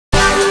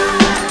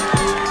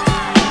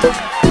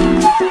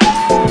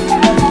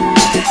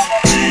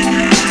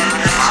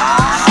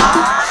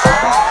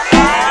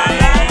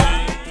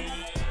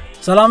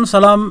ሰላም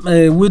ሰላም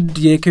ውድ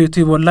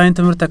የዩቲዩብ ኦንላይን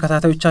ትምህርት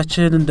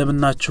ተከታታዮቻችን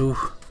እንደምናችሁ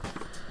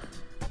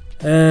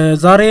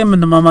ዛሬ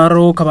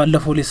የምንማማረው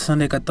ከባለፈው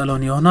ሌሰን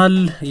የቀጠለውን ይሆናል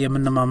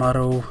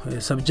የምንማማረው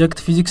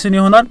ሰብጀክት ፊዚክስን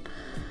ይሆናል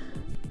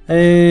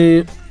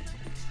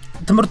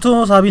ትምህርቱ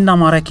ሳቢና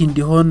ማራኪ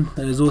እንዲሆን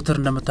ዘውትር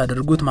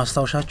እንደምታደርጉት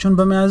ማስታወሻችሁን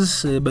በመያዝ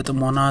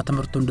በጥሞና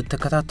ትምህርቱን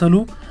እንድትከታተሉ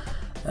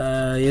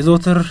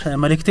የዘውትር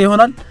መልእክቴ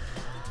ይሆናል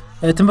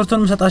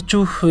ትምህርቱን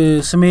መስጣችሁ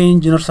ስሜ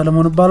ኢንጂነር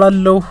ሰለሞን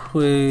ይባላልው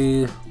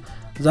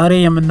ዛሬ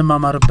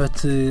የምንማማርበት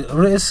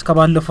ርዕስ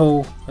ከባለፈው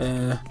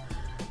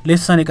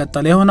ሌሰን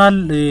የቀጠለ ይሆናል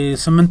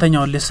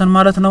 8ኛው ሌሰን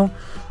ማለት ነው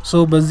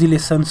ሶ በዚህ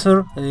ሌሰን ስር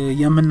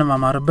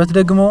የምንማማርበት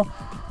ደግሞ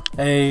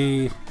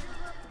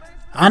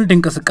አንድ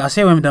እንቅስቃሴ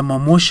ወይም ደግሞ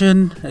ሞሽን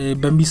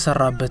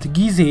በሚሰራበት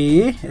ጊዜ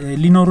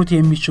ሊኖሩት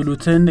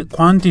የሚችሉትን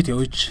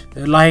ኳንቲቲዎች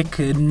ላይክ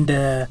እንደ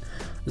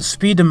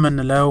ስፒድ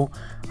ምንለው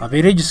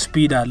አቨሬጅ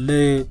ስፒድ አለ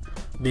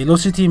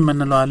ቬሎሲቲ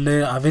ምንለው አለ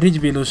አቨሬጅ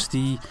ቬሎሲቲ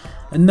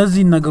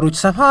እነዚህ ነገሮች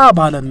ሰፋ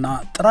ባለና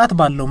ጥራት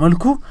ባለው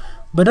መልኩ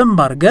በደንብ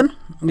አድርገን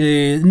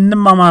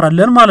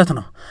እንማማራለን ማለት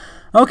ነው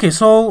ኦኬ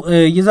ሶ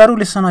የዛሬው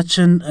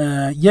ሌሰናችን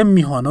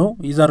የሚሆነው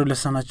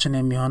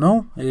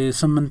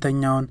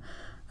 8ኛውን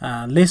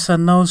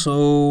ሌሰን ነው ሶ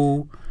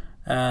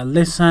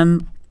ሌሰን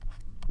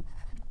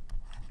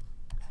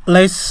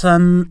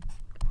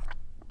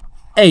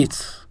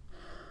 8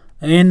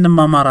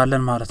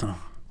 እንማማራለን ማለት ነው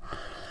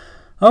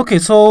ኦኬ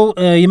ሶ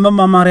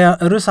የመማማሪያ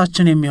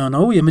ርዕሳችን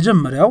የሚሆነው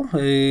የመጀመሪያው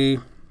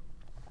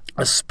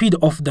speed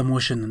of the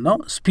motion ነው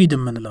speed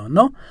ምንለው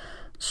ነው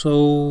so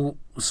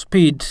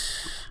speed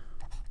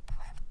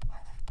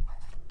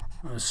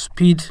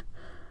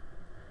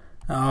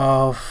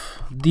of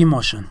the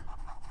motion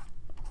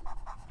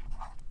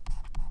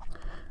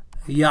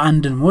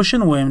የአንድን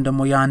ሞሽን ወይም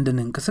ደግሞ የአንድን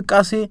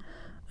እንቅስቃሴ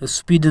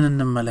ስፒድን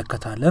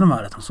እንመለከታለን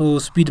ማለት ነው ሶ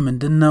ስፒድ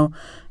ምንድነው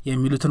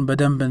የሚሉትን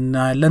በደንብ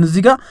እናያለን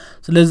እዚህ ጋር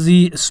ስለዚህ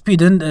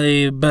ስፒድን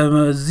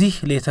በዚህ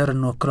ሌተር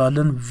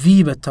እንወክላለን v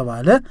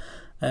በተባለ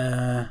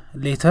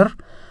ሌተር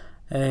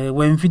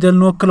ወይም ፊደል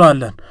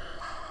እንወክላለን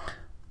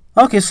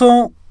ኦኬ ሶ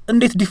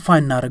እንዴት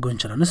ዲፋይን እናደርገው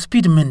እንችላለን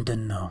ስፒድ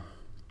ምንድነው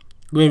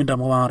ወይም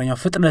ደግሞ በአማርኛ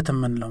ፍጥነት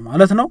ምንለው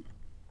ማለት ነው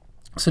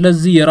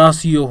ስለዚህ የራሱ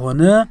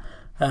የሆነ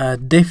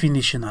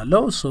ዴፊኒሽን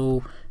አለው ሶ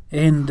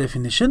ይሄን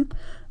ዴፊኒሽን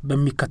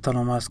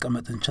በሚከተለው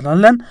ማስቀመጥ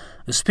እንችላለን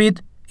speed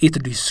it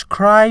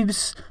describes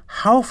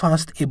how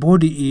fast a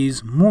body is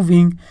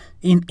moving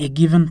in a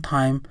given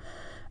time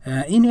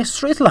in a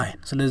straight line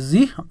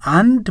ስለዚህ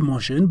አንድ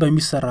ሞሽን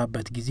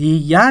በሚሰራበት ጊዜ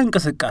ያ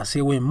እንቅስቃሴ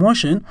ወይም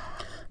ሞሽን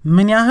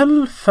ምን ያህል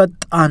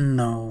ፈጣን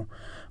ነው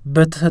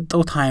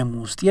በተሰጠው ታይም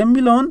ውስጥ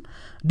የሚለውን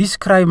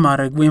ዲስክራይብ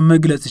ማድረግ ወይም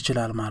መግለጽ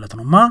ይችላል ማለት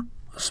ነው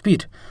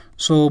speed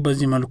so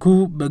በዚህ መልኩ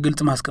በግልጽ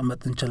ማስቀመጥ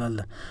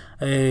እንችላለን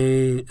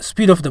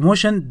speed of the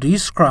motion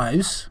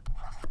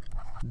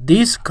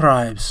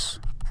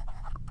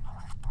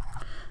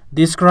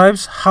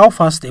describes how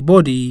fast a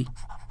body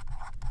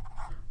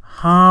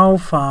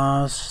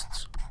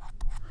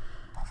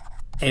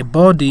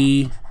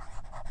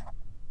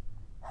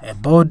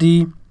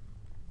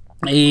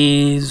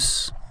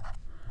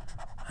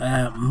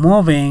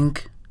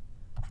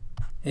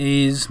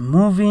is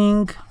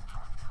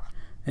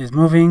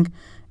moving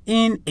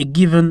in a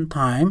given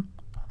time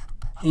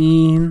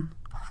in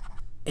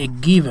a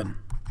given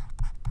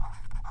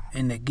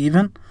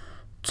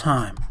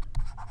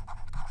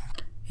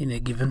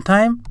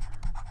time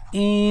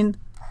in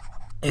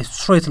a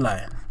straight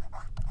line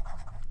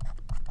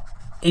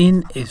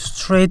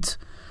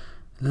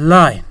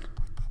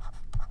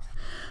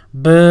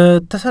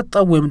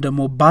በተሰጠው ወይም ደግሞ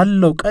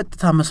ባለው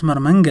ቀጥታ መስመር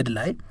መንገድ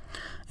ላይ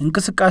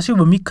እንቅስቃሴው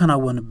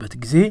በሚከናወንበት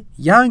ጊዜ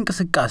ያ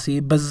እንቅስቃሴ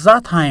በዛ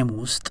ታይም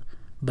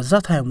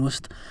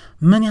ውስጥ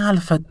ምን ያህል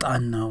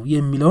ፈጣን ነው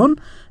የሚለውን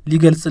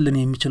ሊገልጽልን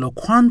የሚችለው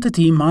ኳንቲቲ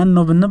ማን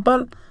ነው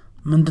ብንባል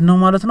ምንድነው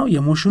ማለት ነው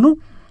የሞሽኑ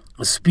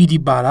ስፒድ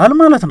ይባላል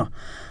ማለት ነው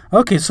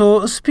ኦኬ ሶ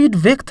ስፒድ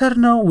ቬክተር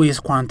ነው ወይስ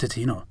ኳንቲቲ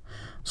ነው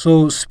ሶ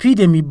ስፒድ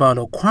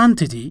የሚባለው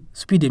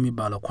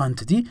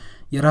ኳንቲቲ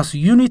የራሱ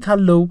ዩኒት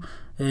አለው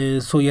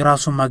ሶ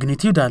የራሱ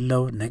ማግኒቲዩድ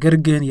አለው ነገር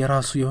ግን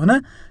የራሱ የሆነ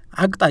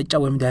አቅጣጫ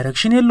ወይም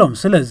ዳይሬክሽን የለውም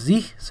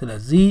ስለዚህ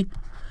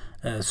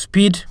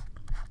speed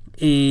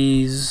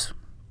is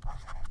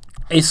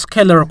a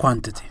scalar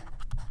quantity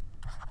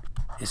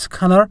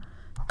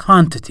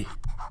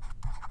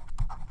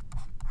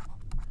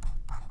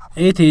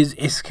it is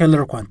a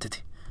scalar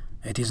quantity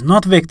it is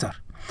not vector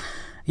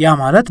ያ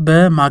ማለት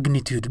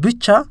በማግኒቲዩድ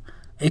ብቻ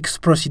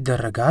ኤክስፕረስ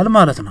ይደረጋል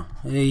ማለት ነው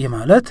ይሄ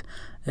ማለት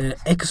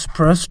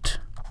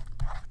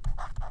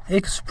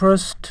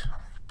expressed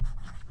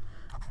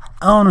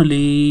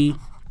only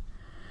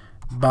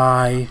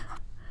by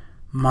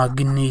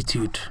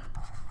magnitude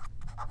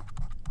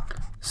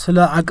ስለ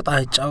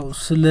አቅጣጫው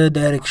ስለ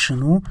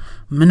ዳይሬክሽኑ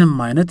ምንም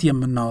አይነት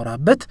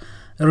የምናወራበት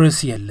ርዕስ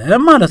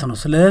የለም ማለት ነው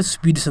ስለ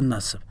ስፒድ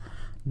ስናስብ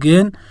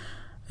ግን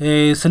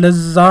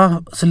ስለዛ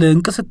ስለ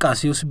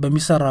እንቅስቃሴው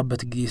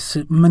በሚሰራበት ጊዜ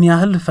ምን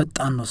ያህል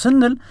ፈጣን ነው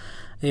ስንል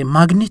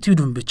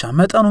ማግኒቲዩዱን ብቻ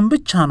መጠኑን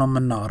ብቻ ነው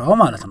የምናወራው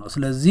ማለት ነው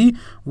ስለዚህ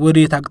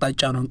ወዴት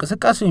አቅጣጫ ነው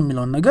እንቅስቃሴው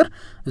የሚለው ነገር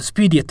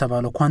ስፒድ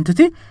የተባለው ኳንቲቲ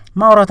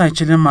ማውራት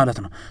አይችልም ማለት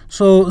ነው ሶ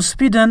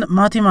ስፒድን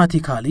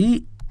ማቴማቲካሊ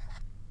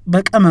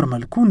በቀመር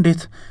መልኩ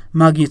እንዴት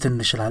ማግኘት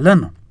እንችላለን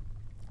ነው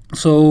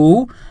ሶ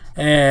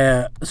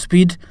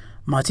ስፒድ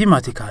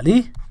mathematically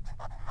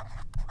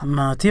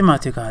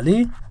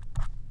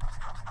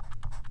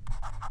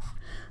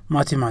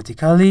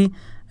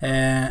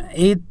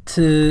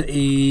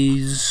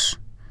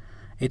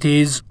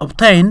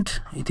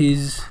it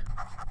is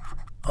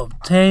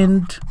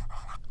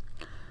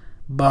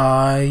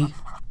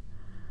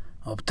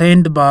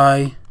obtained by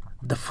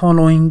the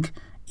following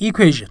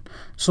equation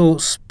so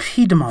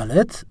speed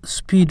ማለት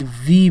speed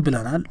v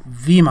ብለናል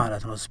v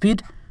ማለት ነው speed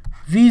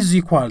v is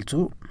equal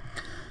to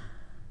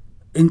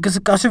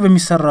እንቅስቃሴ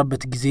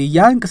በሚሰራበት ጊዜ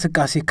ያ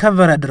እንቅስቃሴ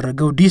ከቨር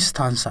ያደረገው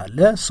ዲስታንስ አለ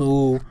ሶ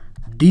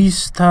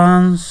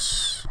distance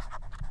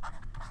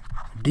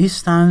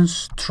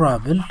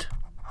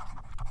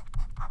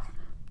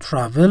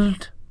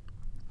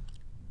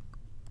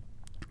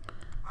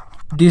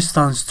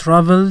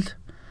traveled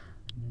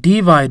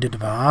divided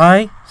by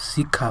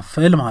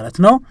ሲካፈል ማለት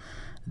ነው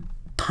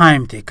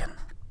time taken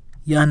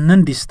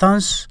ያንን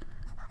ዲስታንስ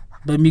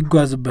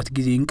በሚጓዝበት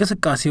ጊዜ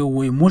እንቅስቃሴው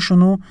ወይ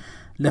ሞሽኑ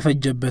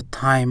ለፈጀበት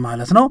ታይም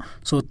ማለት ነው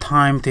ሶ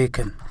ታይም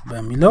ቴክን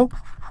በሚለው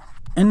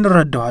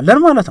እንረዳዋለን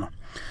ማለት ነው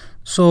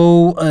ሶ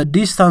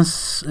ዲስታንስ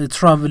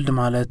ትራቨልድ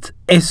ማለት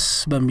ኤስ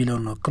በሚለው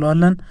ነው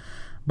ክሏለን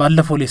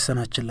ባለፈው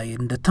ሌሰናችን ላይ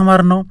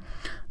እንደተማርነው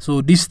ሶ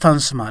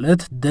ዲስታንስ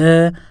ማለት the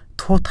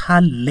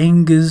total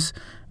length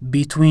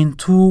between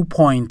two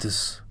points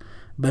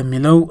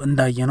በሚለው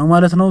እንዳየነው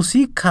ማለት ነው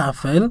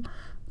ሲካፈል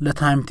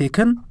ለታይም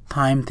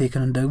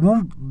ቴክን ደግሞ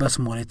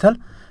በስሞል ሌተር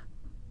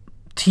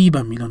ቲ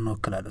በሚለው ነው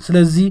ክላለን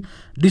ስለዚህ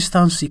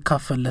ዲስታንስ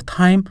ሲካፈል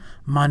ለታይም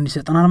ማን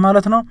ይሰጠናል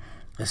ማለት ነው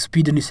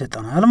ስፒድን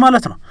ይሰጠናል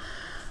ማለት ነው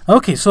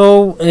ኦኬ ሶ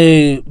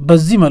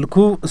በዚህ መልኩ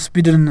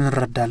ስፒድን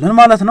እንረዳለን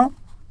ማለት ነው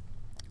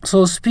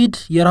ሶ ስፒድ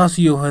የራሱ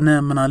የሆነ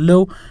ምን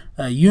አለው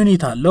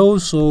ዩኒት አለው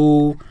ሶ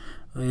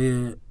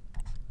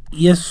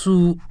የሱ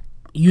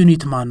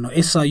ዩኒት ማን ነው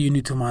ኤስአይ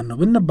ዩኒቱ ማን ነው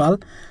ብንባል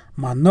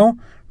ማን ነው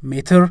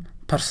ሜትር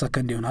ፐር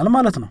ሰከንድ ይሆናል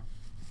ማለት ነው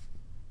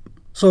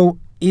ሶ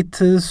it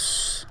is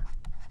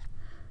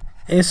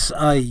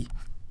SI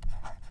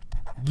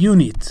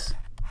unit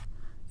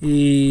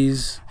is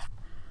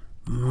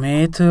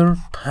meter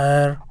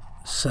per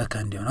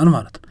second ይሆናል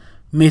ማለት ነው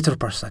meter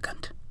per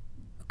second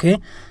okay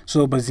so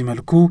በዚህ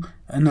መልኩ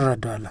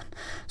እንረዳለን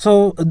so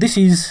this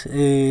is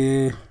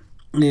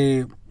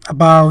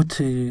about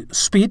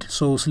speed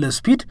so ስለ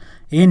speed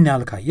ይሄን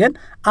ያልካየን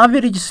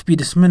average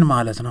speed ምን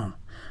ማለት ነው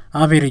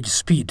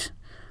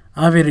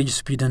average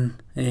speedን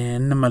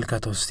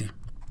እንመልከተው እስቲ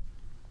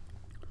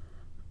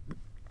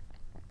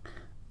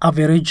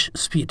average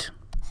speed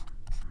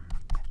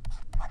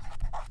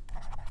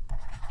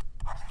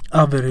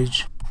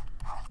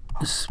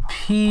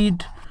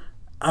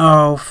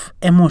of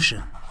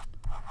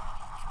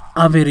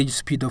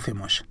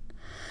emotion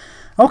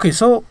okay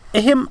so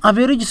ይሄም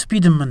average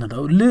speed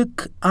የምንለው ልክ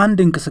አንድ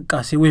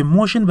እንቅስቃሴ ወይ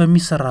ሞሽን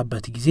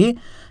በሚሰራበት ጊዜ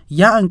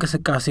ያ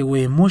እንቅስቃሴ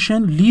ወይ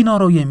ሞሽን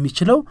ሊኖረው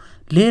የሚችለው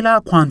ሌላ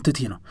ኳንቲቲ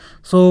ነው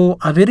so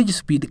average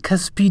speed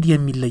ከስፒድ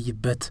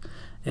የሚለይበት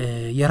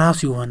የራሱ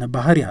የሆነ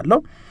ባህሪ ያለው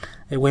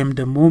ወይም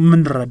ደግሞ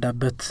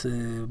ምንረዳበት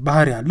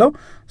ባህሪ ያለው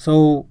so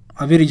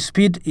average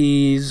speed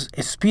is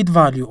a speed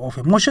value of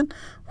a motion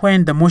when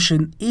the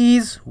motion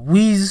is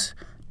with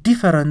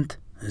different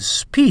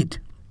speed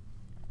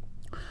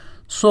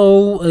so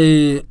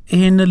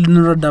ይሄንን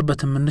ልንረዳበት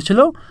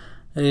የምንችለው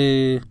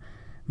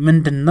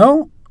ምንድነው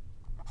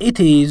it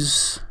is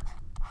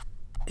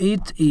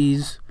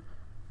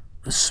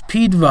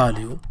speed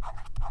value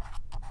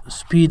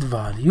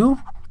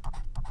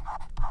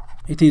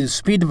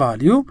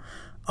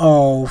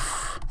of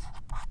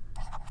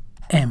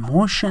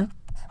emotion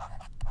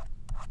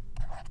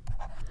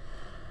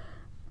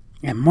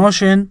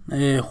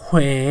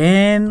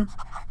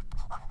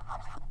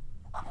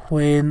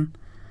when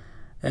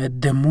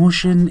the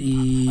motion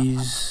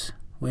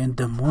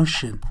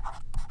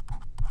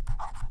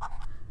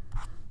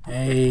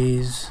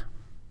is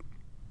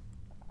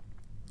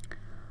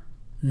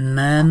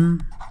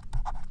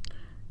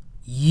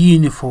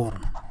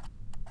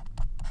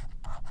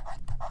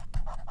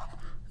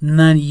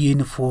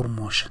non-uniform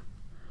motion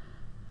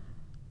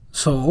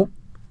so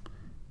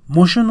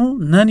ሞሽኑ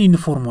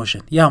non-uniform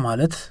motion ያ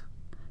ማለት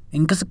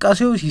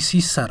እንቅስቃሴው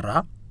ሲሰራ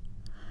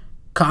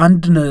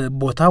ከአንድ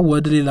ቦታ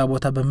ወደ ሌላ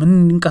ቦታ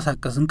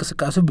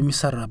እንቅስቃሴው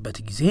በሚሰራበት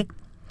ጊዜ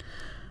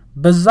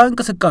በዛ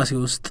እንቅስቃሴ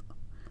ውስጥ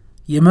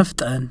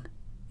የመፍጠን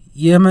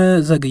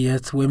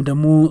የመዘግየት ወይም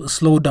ደግሞ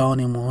ስሎው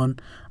ዳውን የመሆን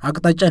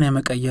አቅጣጫን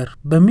የመቀየር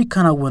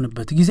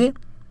በሚከናወንበት ጊዜ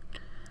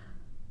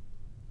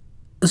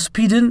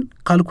ስፒድን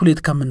ካልኩሌት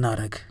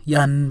ከምናረግ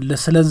ያን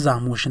ለስለዛ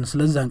ሞሽን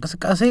ስለዛ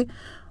እንቅስቃሴ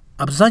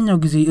አብዛኛው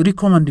ጊዜ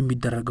ሪኮመንድ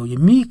የሚደረገው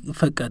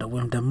የሚፈቀደው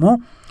ወይም ደግሞ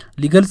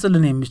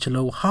ሊገልጽልን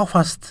የሚችለው how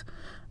fast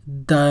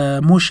the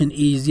motion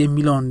is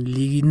የሚለውን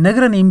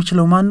ሊነግረን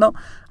የሚችለው ማን ነው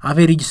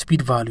average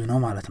speed value ነው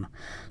ማለት ነው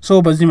ሶ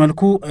በዚህ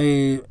መልኩ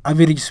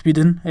average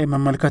speedን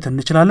መመልከት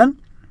እንችላለን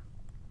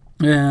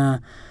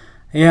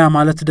ያ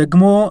ማለት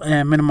ደግሞ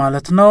ምን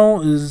ማለት ነው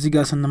እዚህ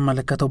ጋር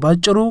ስንመለከተው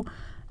ባጭሩ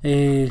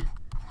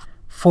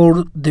for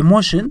the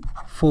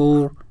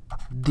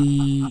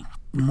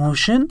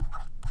motion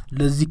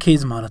ለዚህ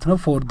ኬዝ ማለት ነው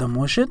for the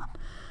motion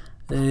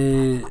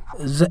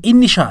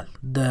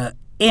the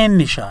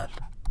initial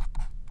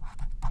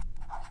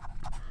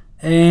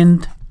and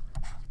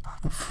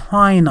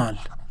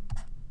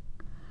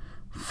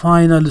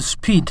final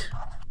speed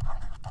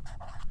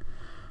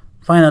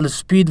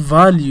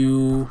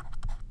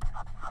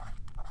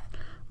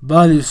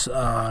values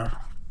are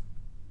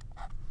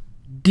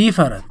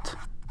different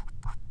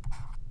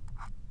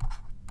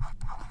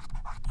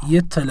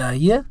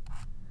የተለያየ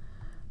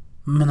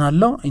ምን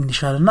አለው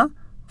ኢኒሻል እና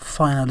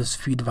ፋይናል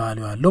ስፒድ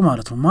ቫልዩ አለው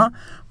ማለት ነው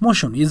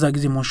ሞሽኑ የዛ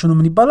ጊዜ ሞሽኑ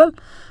ምን ይባላል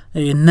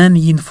ነን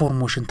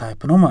ኢንፎርሜሽን ታይፕ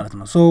ነው ማለት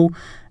ነው ሶ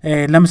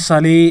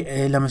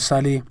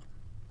ለምሳሌ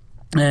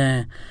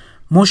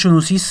ሞሽኑ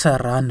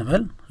ሲሰራ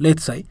እንበል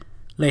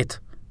ሌት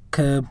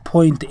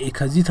ከፖይንት ኤ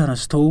ከዚህ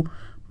ተነስቶ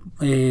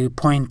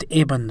ፖይንት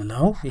ኤ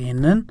ብንለው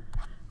ይሄንን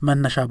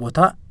መነሻ ቦታ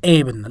ኤ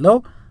ብንለው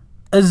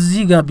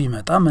እዚህ ጋር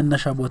ቢመጣ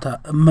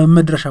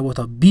መድረሻ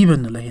ቦታ ቢ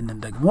ብንለው ይሄንን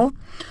ደግሞ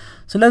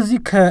ስለዚህ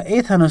ከኤ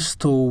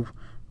ተነስቶ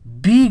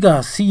ቢ ጋር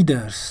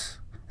ሲደርስ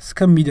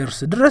እስከሚደርስ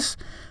ድረስ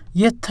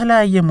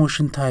የተለያየ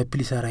ሞሽን ታይፕ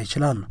ሊሰራ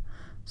ይችላል ነው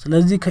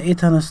ስለዚህ ከኤ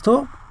ተነስቶ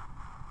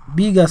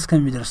ቢ ጋር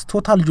እስከሚደርስ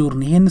ቶታል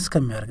ጆርኒ ይሄን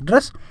እስከሚያደርግ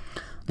ድረስ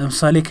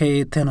ለምሳሌ ከኤ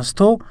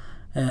ተነስቶ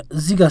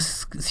እዚህ ጋር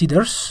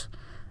ሲደርስ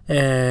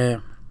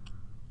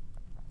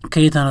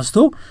ከኤ ተነስቶ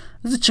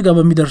እዚች ጋር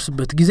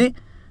በሚደርስበት ጊዜ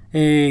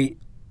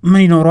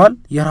ምን ይኖራል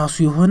የራሱ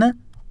የሆነ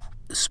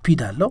ስፒድ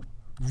አለው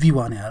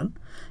v1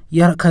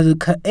 ያህል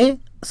ከኤ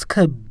እስከ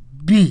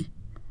ቢ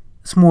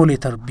ስሞል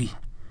ሌተር ቢ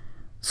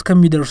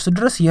እስከሚደርስ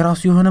ድረስ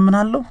የራሱ የሆነ ምን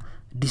አለው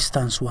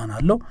ዲስታንስ 1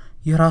 አለው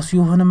የራሱ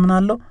የሆነ ምን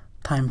አለው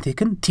ታይም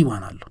ቴክን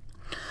t1 አለው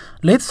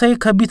ሌትስ ሴይ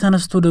ከቢ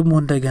ተነስቶ ደግሞ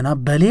እንደገና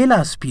በሌላ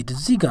ስፒድ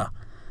እዚህ ጋር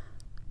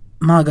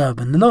ማጋ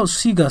ብንለው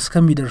ሲ ጋር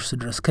እስከሚደርስ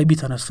ድረስ ከቢ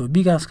ተነስቶ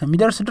ቢ ጋር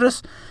እስከሚደርስ ድረስ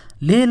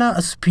ሌላ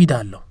ስፒድ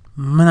አለው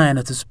ምን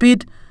አይነት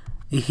ስፒድ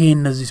ይሄ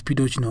እነዚህ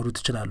ስፒዶች ይኖሩት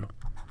ይችላሉ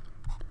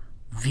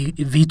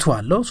v2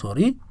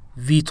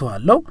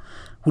 አለው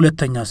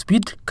ሁለተኛ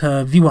ስፒድ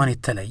ከv1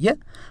 የተለየ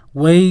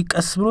ወይ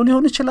ቀስ ብሎ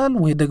ሊሆን ይችላል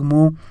ወይ ደግሞ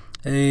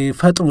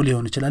ፈጥኖ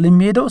ሊሆን ይችላል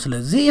የሚሄደው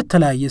ስለዚህ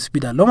የተለያየ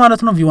ስፒድ አለው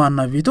ማለት ነው v1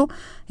 እና v2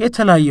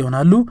 የተለያየ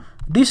ይሆናሉ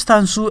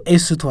ዲስታንሱ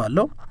s2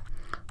 አለው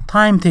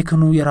ታይም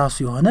ቴክኑ የራሱ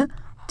የሆነ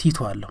t2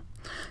 አለው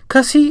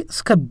ከሲ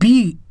እስከ ቢ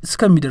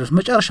እስከሚደርስ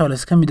መጨረሻው ላይ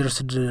እስከሚደርስ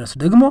ድረስ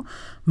ደግሞ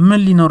ምን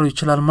ሊኖር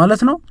ይችላል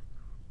ማለት ነው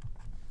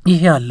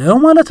ይሄ ያለው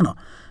ማለት ነው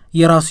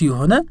የራሱ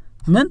የሆነ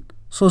ምን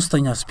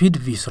ሶስተኛ ስፒድ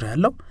v3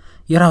 ያለው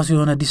የራሱ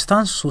የሆነ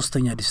ዲስታንስ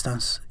ሶስተኛ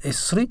ዲስታንስ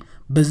s3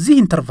 በዚህ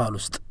ኢንተርቫል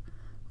ውስጥ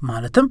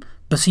ማለትም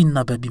በሲ እና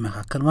በቢ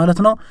መካከል ማለት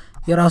ነው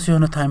የራሱ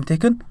የሆነ ታይም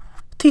ቴክን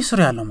t3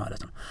 ያለው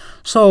ማለት ነው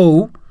ሶ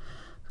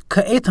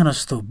ከኤ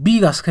ተነስቶ ቢ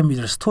ጋር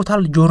እስከሚደርስ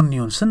ቶታል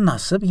ጆርኒውን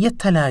ስናስብ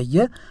የተለያየ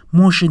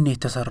ሞሽን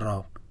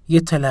የተሰራው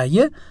የተለያየ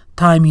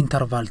ታይም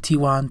ኢንተርቫል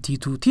t1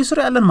 t2 t3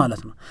 ያለን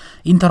ማለት ነው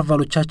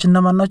ኢንተርቫሎቻችን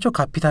እነማን ናቸው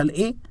ካፒታል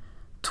ኤ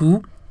ቱ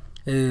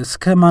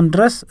እስከ ማን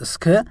ድረስ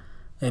እስከ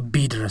ቢ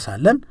ድረስ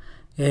አለን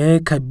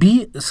ከቢ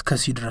እስከ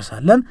ሲ ድረስ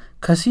አለን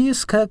ከሲ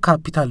እስከ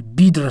ካፒታል ቢ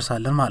ድረስ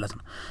አለን ማለት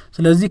ነው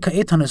ስለዚህ ከኤ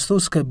ተነስቶ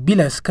እስከ ቢ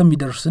ላይ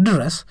እስከሚደርስ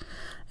ድረስ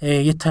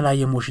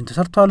የተለያየ ሞሽን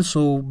ተሰርቷል ሶ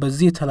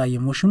በዚህ የተለያየ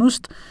ሞሽን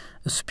ውስጥ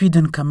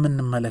ስፒድን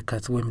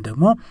ከመንመለከት ወይም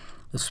ደግሞ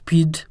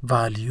ስፒድ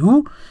ቫልዩ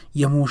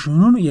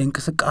የሞሽኑን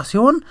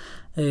የእንቅስቃሴውን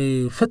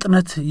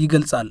ፍጥነት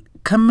ይገልጻል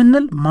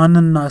ከምንል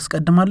ማንና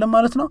አስቀድማለን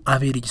ማለት ነው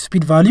አቨሬጅ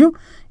ስፒድ ቫልዩ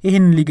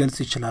ይሄን ሊገልጽ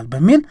ይችላል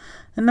በሚል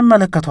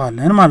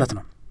እንመለከተዋለን ማለት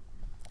ነው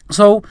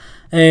ሶ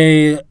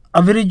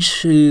አቨሬጅ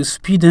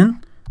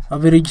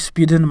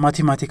ስፒድን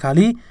ማቴማቲካሊ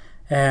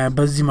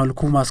በዚህ መልኩ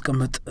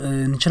ማስቀመጥ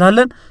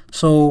እንችላለን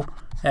ሶ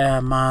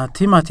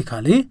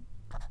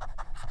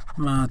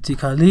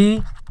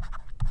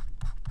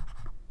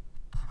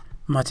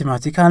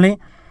mathematically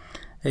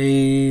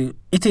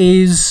it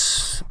is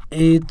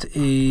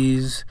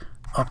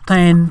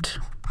obtained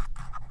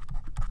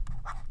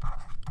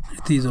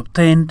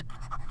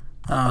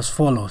as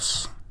follows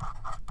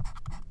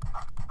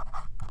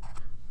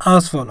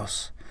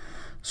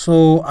so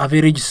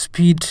average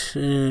speed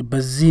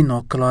በዚህ ነው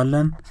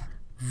ክላለን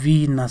v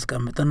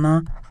እናስቀምጥና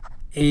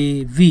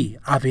v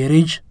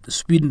average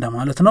speed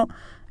እንደማለት ነው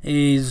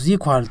is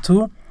equal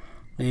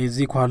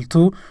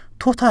to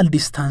total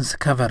distance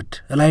covered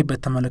ላይ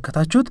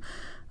በተመለከታችሁት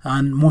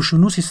አን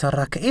ሞሽኑ ሲሰራ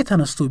ከኤ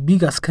ተነስቶ ቢ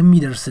ጋር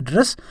እስከሚደርስ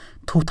ድረስ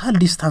ቶታል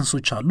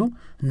ዲስታንሶች አሉ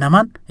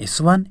እነማን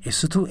s1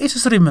 s2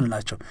 s3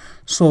 ምንላቸው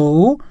ሶ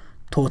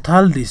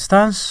total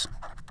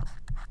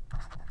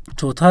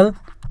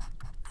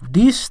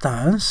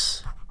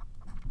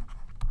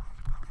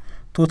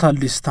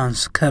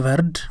distance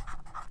covered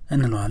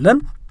እንለዋለን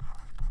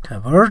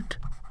covered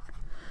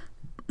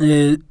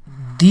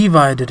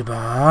divided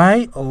by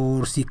or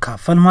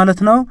ሲካፈል ማለት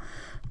ነው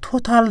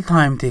total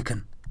time taken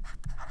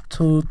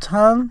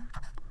total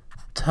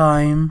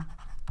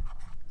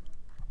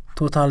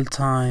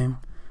time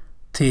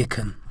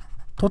taken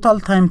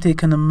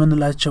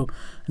የምንላቸው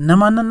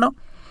እነማንን ነው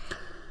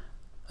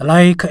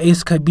ላይ ከኤስ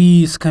ከቢ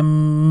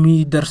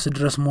እስከሚደርስ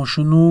ድረስ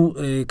ሞሽኑ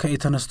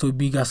ከኤተነስቶ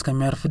ቢ ጋር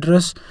እስከሚያርፍ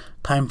ድረስ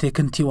ታይም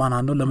ቴክን t1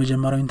 ነው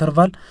ለመጀመሪያው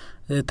ኢንተርቫል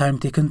ታይም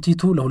ቴክን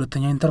t2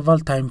 ለሁለተኛው ኢንተርቫል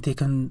ታይም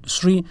ቴክን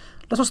 3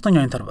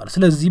 ለሶስተኛው ኢንተርቫል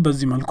ስለዚህ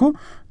በዚህ መልኩ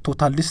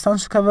ቶታል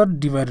ዲስታንስ ከቨር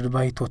ዲቫይድድ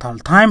ባይ ቶታል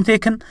ታይም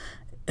ቴክን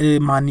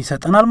ማን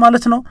ይሰጠናል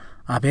ማለት ነው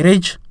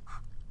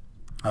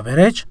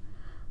average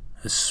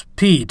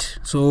speed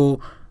so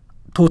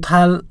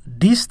total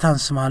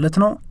distance ማለት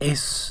ነው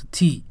st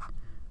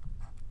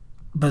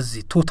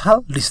በዚህ ቶታል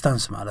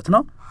ዲስታንስ ማለት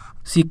ነው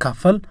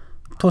ሲካፈል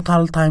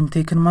ቶታል ታይም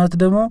ቴክን ማለት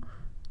ደግሞ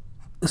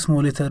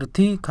ስሞል ሌተር ቲ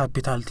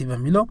ካፒታል ቲ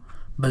በሚለው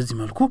በዚህ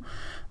መልኩ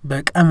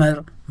በቀመር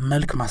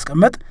መልክ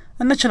ማስቀመጥ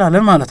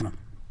እንችላለን ማለት ነው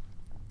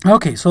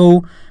ኦኬ ሶ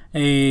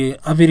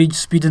አቨሬጅ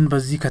ስፒድን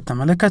በዚህ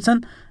ከተመለከተን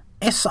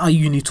SI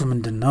ዩኒቱ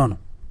ምንድነው ነው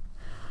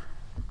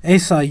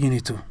SI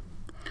ዩኒቱ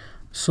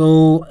so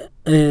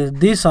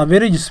this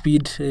average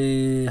speed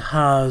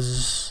has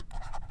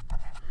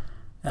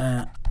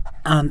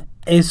an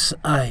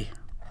SI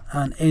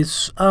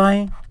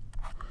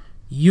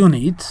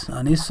unit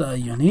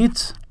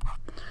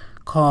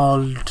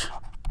called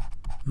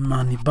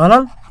ማን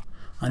ይባላል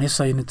an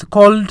SI unit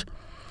called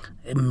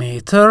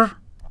meter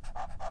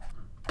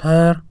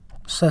per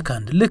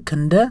second ልክ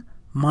እንደ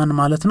ማን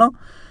ማለት ነው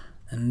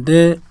እንደ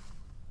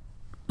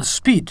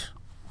ስፒድ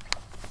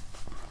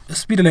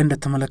ላይ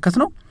እንደተመለከት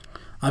ነው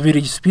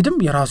አቨሬጅ ስፒድም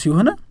የራሱ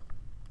የሆነ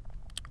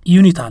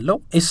ዩኒት አለው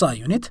SI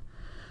ዩኒት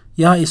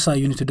ያ SI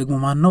ዩኒት ደግሞ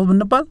ማን ነው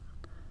ብንባል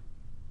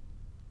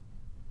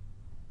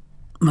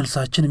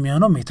መልሳችን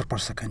የሚሆነው ሜትር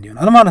ፐር ሰከንድ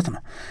ይሆናል ማለት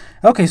ነው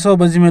ኦኬ ሶ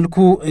በዚህ መልኩ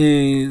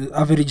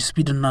አቨሬጅ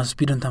ስፒድ እና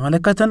ስፒድን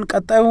ተመለከተን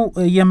ቀጣዩ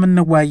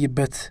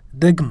የምንወያይበት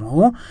ደግሞ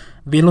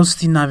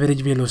ቬሎሲቲ እና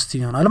አቨሬጅ ቬሎሲቲ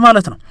ይሆናል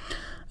ማለት ነው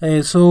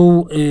ሶ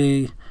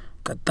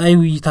ቀጣዩ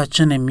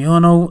ውይይታችን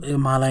የሚሆነው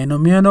ማላይ ነው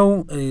የሚሆነው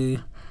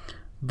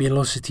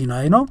ቬሎሲቲ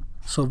ላይ ነው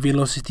ሶ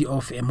ቬሎሲቲ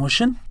ኦፍ ኤ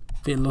ሞሽን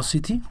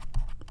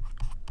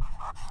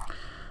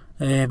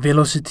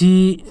ቬሎሲቲ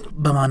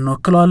በማን ነው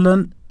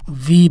ክሏለን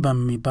v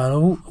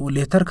በሚባለው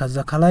ሌተር ከዛ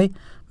ከላይ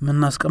ምን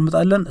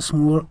እናስቀምጣለን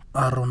ስሞል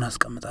አሮ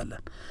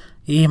እናስቀምጣለን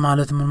ይሄ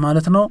ማለት ምን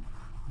ማለት ነው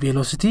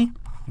ቬሎሲቲ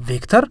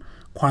ቬክተር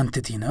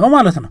ኳንቲቲ ነው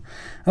ማለት ነው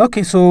ኦኬ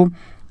ሶ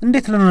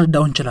እንዴት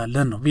ልንረዳው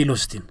እንችላለን ነው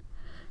ቬሎሲቲን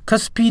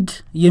ከስፒድ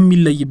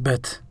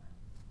የሚለይበት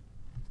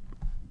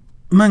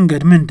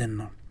መንገድ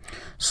ምንድነው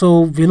ሶ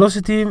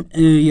ቬሎሲቲ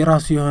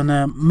የራሱ የሆነ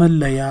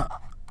መለያ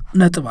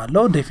ነጥብ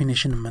አለው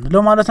ዴፊኒሽን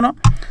ምንለው ማለት ነው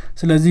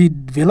ስለዚህ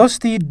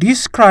velocity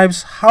describes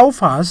how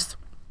fast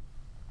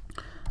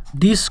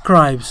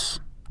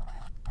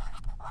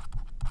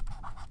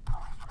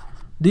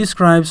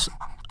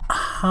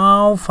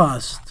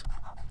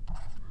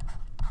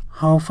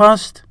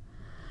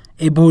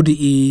a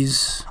body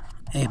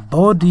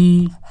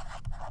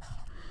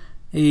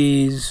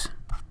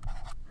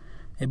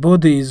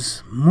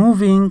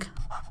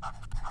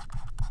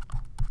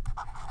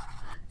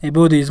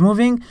is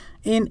moving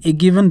in a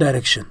given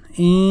direction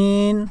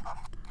in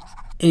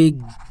a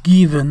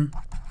given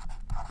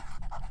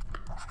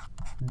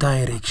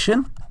direction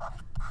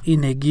in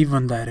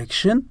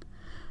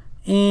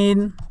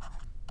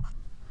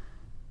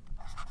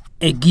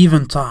a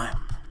given time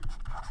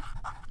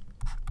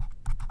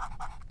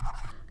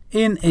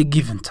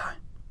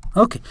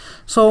okay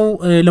so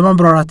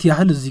ለማብራራት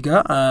ያህል እዚህ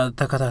ጋር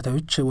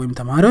ተከታታዮች ወይም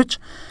ተማሪዎች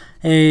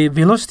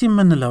ቬሎሲቲ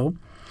ምንለው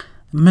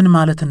ምን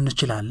ማለት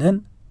እንችላለን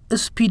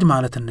ስፒድ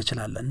ማለት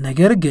እንችላለን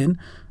ነገር ግን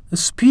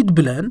ስፒድ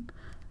ብለን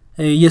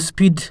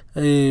የስፒድ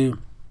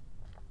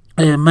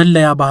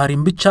መለያ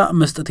ባህሪን ብቻ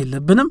መስጠት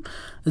የለብንም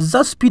እዛ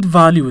ስፒድ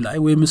ቫልዩ ላይ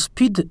ወይም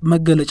ስፒድ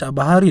መገለጫ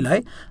ባህሪ ላይ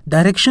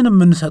ዳይሬክሽን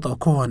የምንሰጠው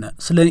ከሆነ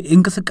ስለ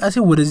እንቅስቃሴ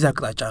ወደዚህ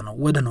አቅጣጫ ነው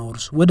ወደ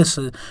ኖርዝ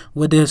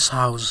ወደ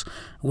ሳውዝ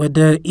ወደ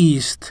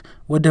ኢስት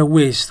ወደ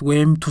ዌስት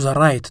ወይም ቱ ዘ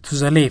ራይት ቱ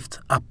ዘ ሌፍት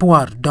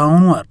አፕዋርድ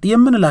ዳውንዋርድ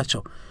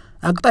የምንላቸው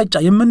አቅጣጫ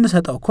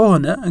የምንሰጠው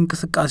ከሆነ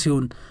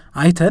እንቅስቃሴውን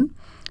አይተን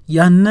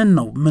ያንን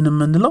ነው ምን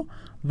የምንለው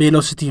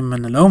ቬሎሲቲ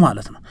የምንለው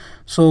ማለት ነው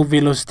ሶ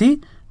ቬሎሲቲ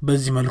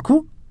በዚህ መልኩ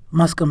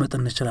ማስቀመጥ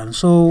እንችላለን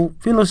ሶ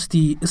ቬሎሲቲ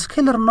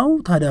ስኬለር ነው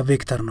ታዲያ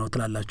ቬክተር ነው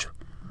ትላላችሁ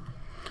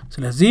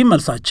ስለዚህ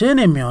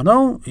መልሳችን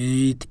የሚሆነው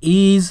it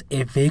is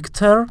a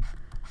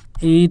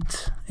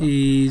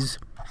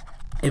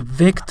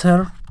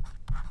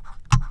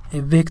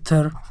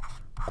vector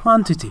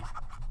quantity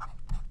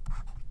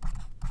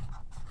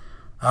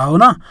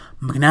አሁና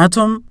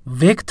ምክንያቱም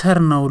ቬክተር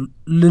ነው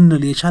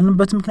ልንል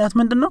የቻልንበት ምክንያት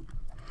ምንድነው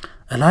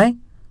ላይ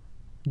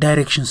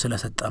ዳይሬክሽን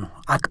ስለሰጠ ነው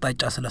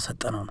አቅጣጫ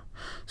ስለሰጠ ነው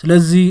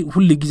ስለዚህ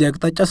ሁሉ ጊዜ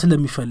አቅጣጫ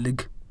ስለሚፈልግ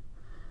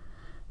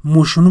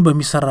ሞሽኑ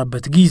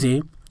በሚሰራበት ጊዜ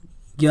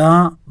ያ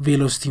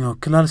ቬሎሲቲ ነው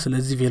ክላል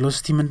ስለዚህ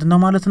ቬሎሲቲ ምንድነው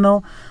ማለት ነው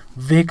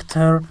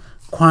ቬክተር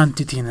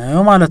ኳንቲቲ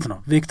ነው ማለት ነው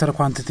ቬክተር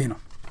ኳንቲቲ ነው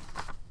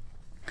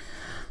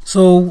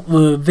so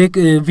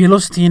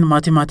velocity in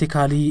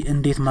mathematically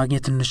እንዴት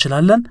ማግኘት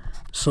እንችላለን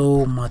so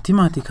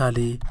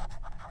mathematically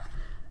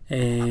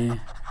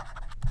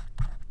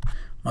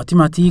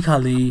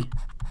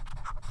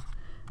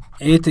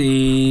it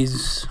is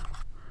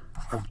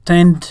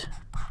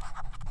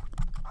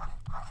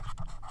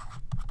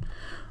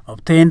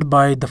obtained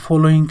by the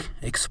following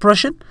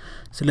expression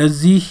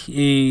ስለዚህ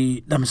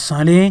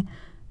ለምሳሌ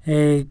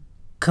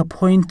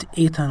ከፖይንት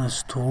A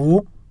ተነስቶ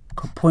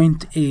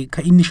ከፖይንት A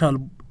ከኢኒሻል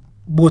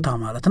ቦታ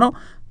ማለት ነው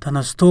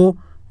ተነስቶ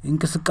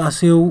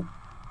እንቅስቃሴው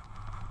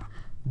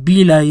B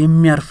ላይ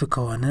የሚያርፍ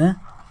ከሆነ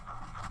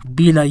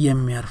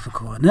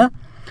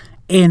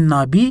A እና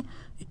B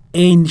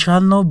A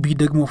ኢኒሻል ነው B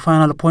ደግሞ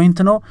ፋይናል ፖይንት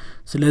ነው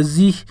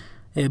ስለዚህ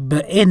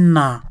በA እና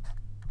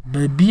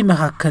በB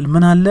መካከል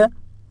ምን አለ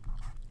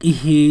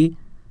ይሄ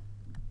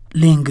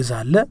ሌንግዝ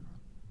አለ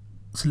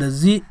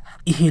ስለዚህ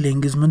ይሄ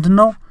ሌንግዝ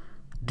ምንድነው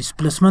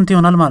ዲስፕሌስመንት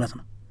ይሆናል ማለት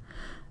ነው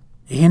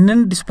ይሄንን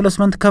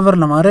ዲስፕሌስመንት ከቨር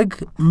ለማድረግ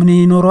ምን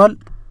ይኖራል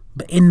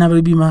በA እና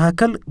በB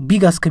መካከል B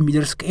ጋር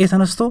እስከሚደርስ ከA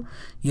ተነስቶ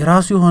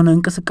የራሱ የሆነ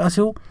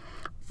እንቅስቃሴው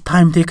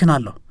ታይም ቴክን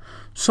አለው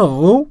ሶ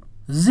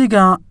እዚህ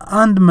ጋር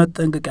አንድ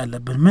መጠንቀቅ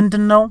ያለብን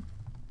ምንድነው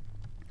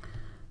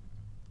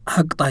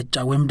አቅጣጫ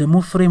ወይም ደግሞ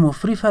ፍሬም ኦፍ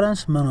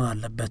ሪፈረንስ መኖር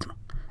አለበት ነው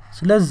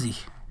ስለዚህ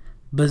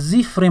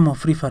በዚህ ፍሬም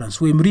ኦፍ ሪፈረንስ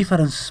ወይም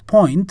ሪፈረንስ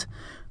ፖይንት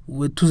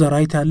to the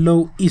right ያለው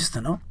ኢስት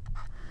ነው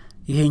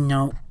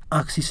ይሄኛው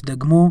አክሲስ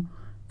ደግሞ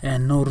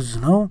ኖርዝ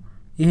ነው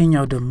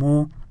ይሄኛው ደግሞ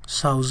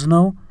ሳውዝ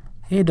ነው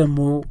ይሄ ደግሞ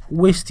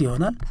ዌስት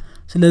ይሆናል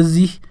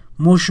ስለዚህ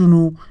ሞሽኑ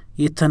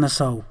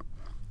የተነሳው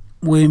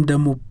ወይም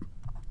ደግሞ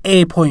A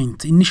point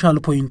initial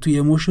point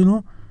የሞሽኑ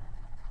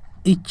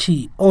እቺ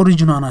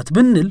ኦሪጂኗ ናት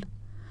ብንል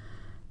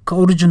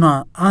ከኦሪጂኗ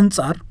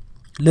አንፃር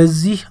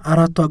ለዚህ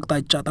አራቱ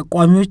አቅጣጫ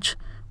ጠቋሚዎች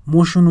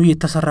ሞሽኑ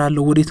የተሰራ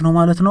ያለው ወዴት ነው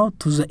ማለት ነው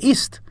to the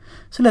east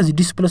ስለዚህ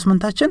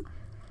ዲስፕሌስመንታችን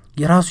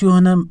የራሱ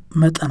የሆነ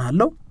መጠን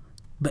አለው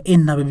በA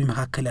እና በB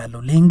መካከል ያለው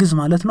ሌንግዝ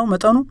ማለት ነው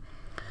መጠኑ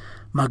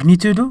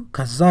ማግኒቲዩዱ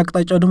ከዛ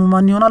አቅጣጫው ደግሞ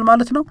ማን ይሆናል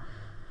ማለት ነው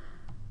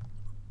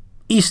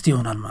ኢስት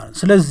ይሆናል ማለት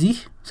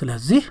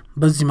ስለዚህ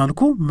በዚህ መልኩ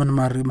ምን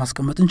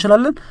ማስቀመጥ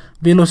እንችላለን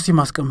ቬሎሲቲ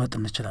ማስቀመጥ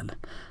እንችላለን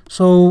ሶ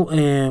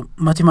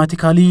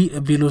ማቴማቲካሊ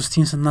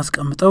ቬሎሲቲን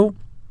ስናስቀምጠው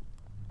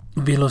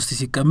ቬሎሲቲ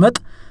ሲቀመጥ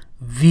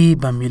v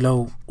በሚለው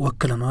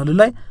ወክለናል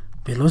ላይ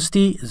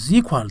velocity is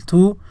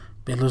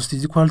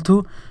equal to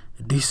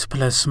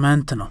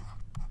displacement ነው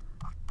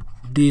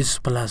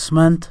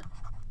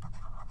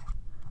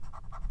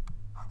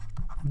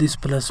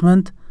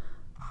displacement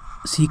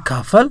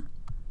ሲካፈል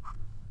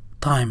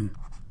time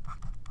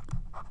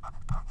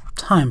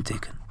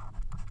taken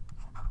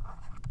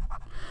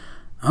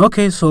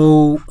okay so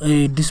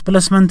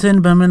displacemenትን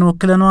በምን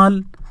ወክለናል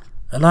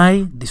ላይ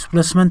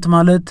displacement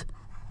ማለት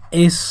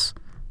s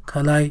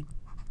ከላይ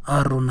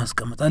r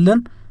እናስቀምጣለን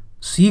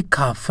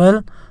ሲካፈል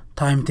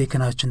ታይም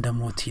ቴክናችን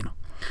ደግሞ t ነው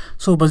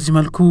ሶ በዚህ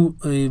መልኩ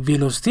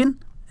ቬሎሲቲን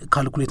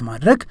ካልኩሌት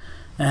ማድረግ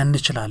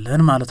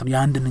እንችላለን ማለት ነው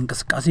የአንድን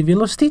እንቅስቃሴ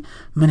ቬሎሲቲ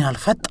ምን ያህል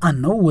ፈጣን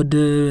ነው ወደ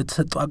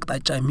ተሰጠው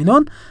አቅጣጫ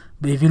የሚለውን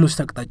በቬሎሲቲ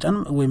አቅጣጫን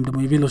ወይም ደግሞ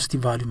የቬሎሲቲ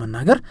ቫልዩ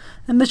መናገር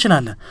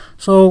እንችላለን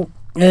ሶ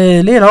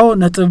ሌላው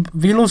ነጥብ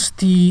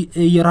ቬሎሲቲ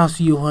የራሱ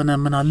የሆነ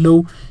ምን አለው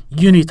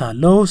ዩኒት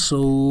አለው ሶ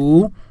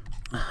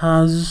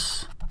has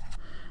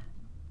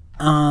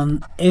an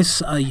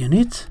SI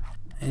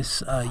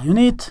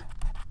unit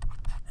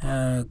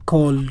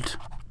called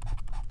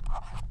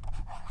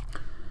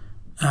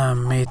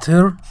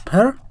meter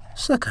per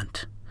second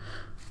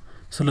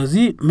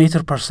ስለዚህ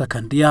ሜትር ፐር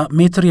ሰከንድ ያ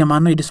ሜትር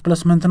የማን ነው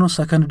የዲስፕሌስመንት ነው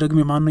ሰከንድ ደግሞ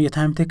የማን ነው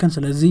የታይም ቴክን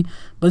ስለዚህ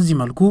በዚህ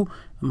መልኩ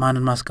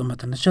ማንን ማስቀመጥ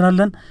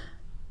እንችላለን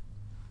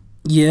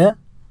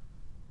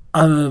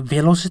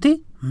የቬሎሲቲ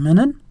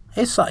ምንን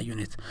SI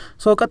ዩኒት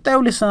ሶ ቀጣዩ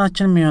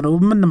ሌሰናችን የሚሆነው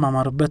ምን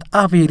ማማርበት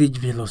አቨሬጅ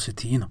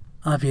ቬሎሲቲ ነው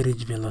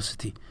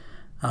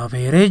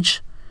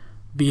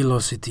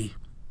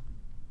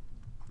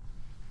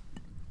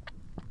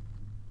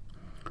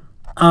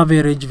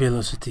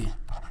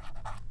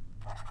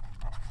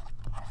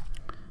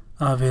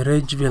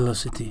average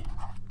velocity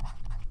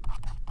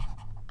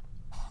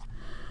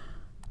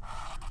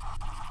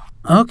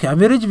okay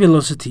average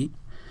velocity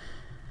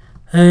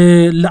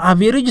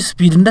ለአቨሬጅ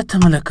ስፒድ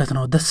እንደተመለከት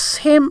ነው the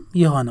same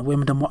የሆነ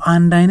ወይም ደግሞ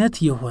አንድ አይነት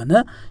የሆነ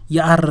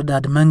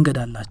የአረዳድ መንገድ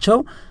አላቸው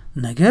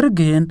ነገር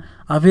ግን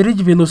አቨሬጅ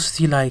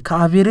ቬሎሲቲ ላይ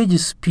ከአቨሬጅ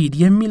ስፒድ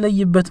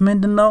የሚለይበት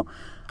ምንድነው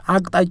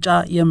አቅጣጫ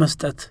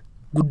የመስጠት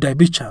ጉዳይ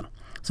ብቻ ነው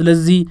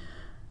ስለዚህ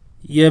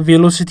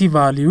የቬሎሲቲ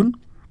ቫልዩን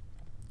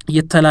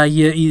የተለያየ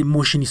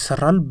ሞሽን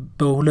ይሰራል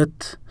በሁለት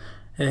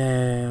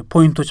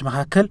ፖይንቶች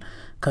መካከል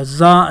ከዛ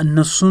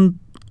እነሱን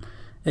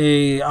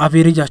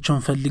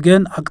አቨሬጃቸውን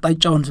ፈልገን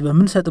አቅጣጫውን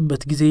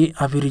በመንሰጥበት ጊዜ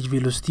አቨሬጅ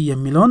ቬሎሲቲ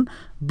የሚለውን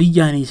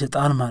ብያኔ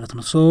ይሰጣል ማለት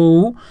ነው so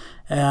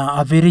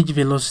average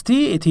velocity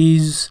it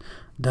is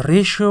the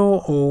ratio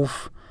of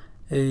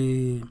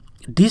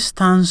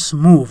distance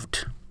moved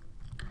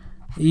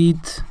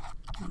it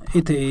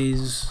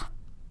is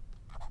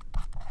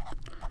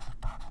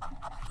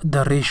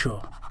the ratio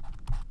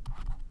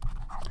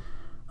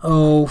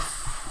of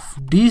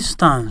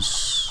distance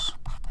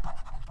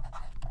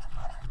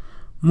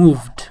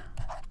moved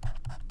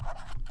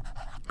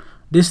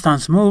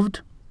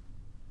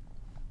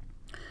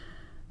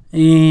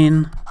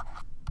in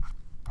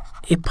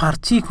a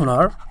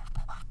particular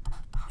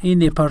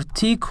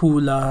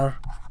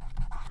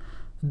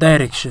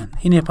direction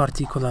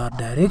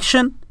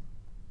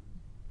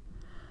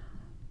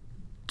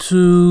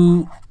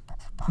to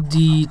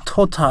the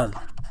total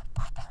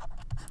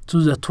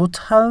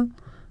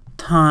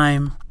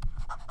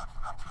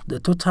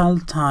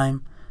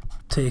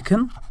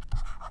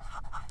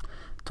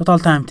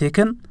time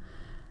taken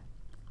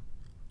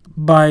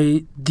by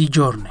the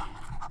journey.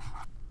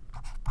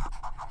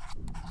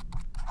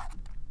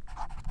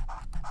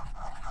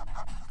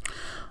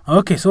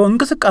 Okay, so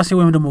እንቅስቃሴ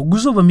ወይም ደግሞ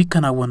ጉዞ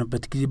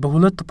በሚከናወንበት ጊዜ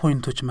በሁለት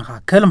ፖይንቶች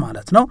መካከል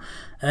ማለት ነው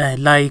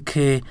ላይክ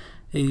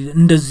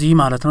እንደዚህ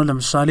ማለት ነው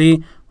ለምሳሌ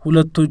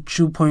ሁለቶቹ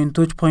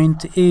ፖይንቶች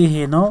ፖይንት ኤ ይሄ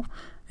ነው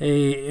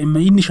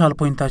ኢኒሻል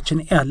ፖይንታችን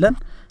ኤ አለን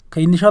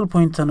ከኢኒሻል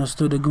ፖይንት ተነስቶ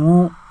ደግሞ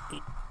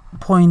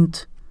ፖይንት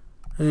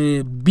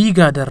ቢ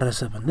ጋር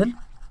ደረሰ ብንል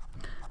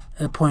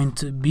ፖይንት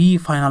ቢ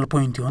ፋይናል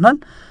ፖይንት ይሆናል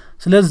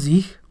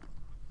ስለዚህ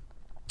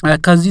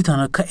ከዚህ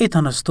ከኤ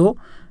ተነስቶ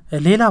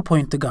ሌላ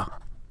ፖይንት ጋር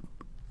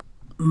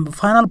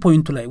ፋይናል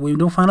ፖይንቱ ላይ ወይም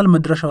ደግሞ ፋይናል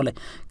መድረሻው ላይ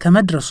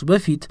ከመድረሱ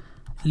በፊት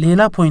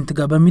ሌላ ፖይንት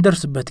ጋር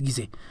በሚደርስበት ጊዜ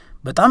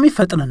በጣም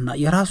ይፈጥንና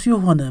የራሱ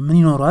የሆነ ምን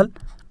ይኖራል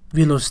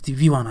ቬሎሲቲ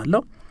v1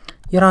 አለው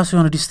የራሱ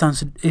የሆነ ዲስታንስ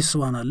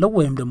s1 አለው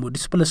ወይም ደግሞ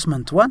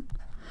ዲስፕሌስመንት 1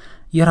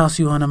 የራሱ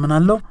የሆነ ምን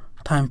አለው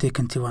ታይም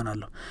ቴክን t1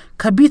 አለው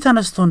ከቢ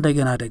ተነስቶ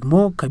እንደገና ደግሞ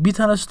ከቢ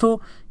ተነስቶ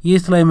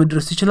የት ላይ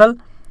መድረስ ይችላል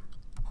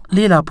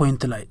ሌላ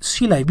ፖይንት ላይ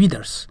ሲ ላይ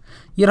ቢደርስ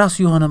የራሱ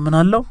የሆነ ምን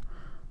አለው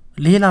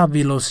ሌላ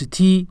ቬሎሲቲ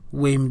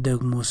ወይም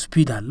ደግሞ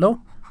ስፒድ አለው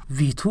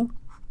v2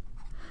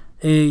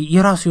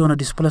 የራሱ የሆነ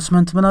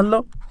ዲስፕሌስመንት ምን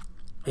አለው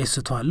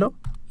s2 አለው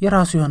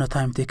የራሱ የሆነ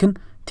ታይም ቴክን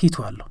t2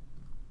 አለው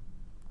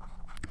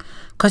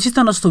ከዚህ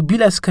ተነስቶ ቢ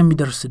ላይ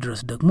እስከሚደርስ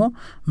ድረስ ደግሞ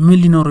ምን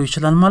ሊኖረው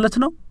ይችላል ማለት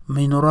ነው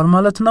ምን ይኖራል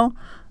ማለት ነው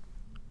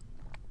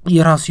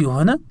የራሱ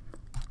የሆነ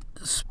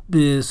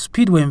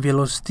ስፒድ ወይም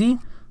ቬሎሲቲ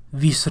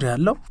v3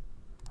 አለው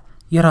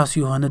የራሱ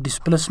የሆነ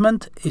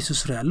ዲስፕሌስመንት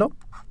s3 አለው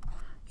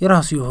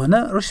የራሱ የሆነ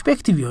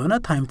ሪስፔክቲቭ የሆነ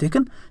ታይም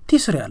ቴክን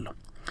t3 አለው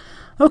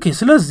ኦኬ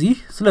ስለዚህ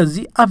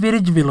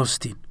አቨሬጅ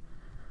ቬሎሲቲ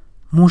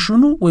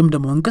ሞሽኑ ወይም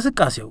ደግሞ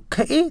እንቅስቃሴው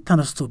ከኤ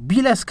ተነስቶ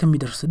ቢ ላይ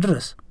እስከሚደርስ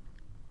ድረስ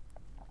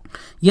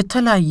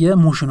የተለያየ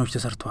ሞሽኖች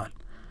ተሰርተዋል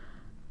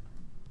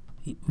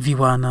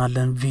v1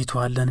 አለን v2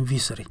 አለን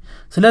v3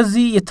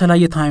 ስለዚህ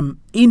የተለያየ ታይም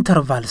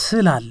ኢንተርቫል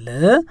ስላለ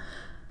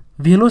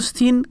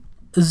ቬሎሲቲን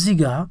እዚህ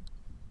ጋር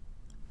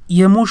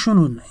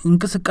የሞሽኑን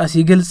እንቅስቃሴ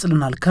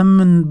ይገልጽልናል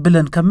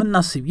ብለን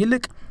ከምናስብ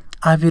ይልቅ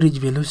አቨሬጅ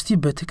ቬሎሲቲ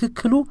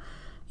በትክክሉ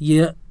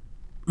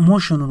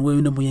የሞሽኑን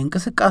ወይም ደግሞ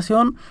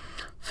የእንቅስቃሴውን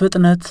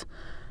ፍጥነት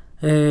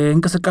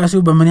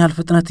እንቅስቃሴው በምን ያህል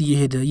ፍጥነት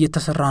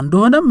እየተሰራ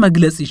እንደሆነ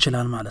መግለጽ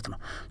ይችላል ማለት ነው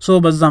ሶ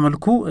በዛ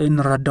መልኩ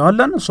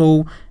እንረዳዋለን ሶ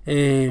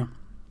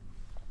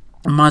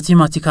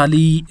ማቴማቲካሊ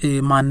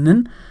ማንን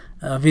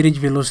አቨሬጅ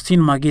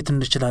ቬሎሲቲን ማግኘት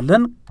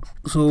እንችላለን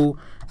ሶ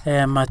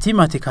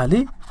ማቴማቲካሊ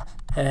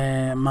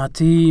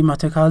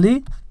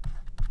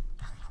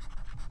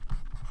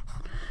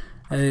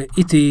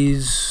it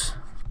is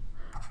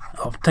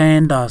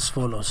obtained as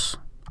follows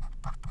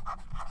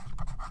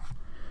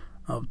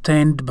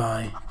obtained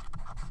by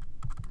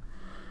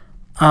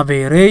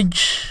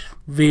average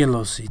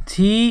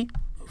velocity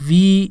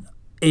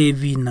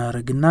VAV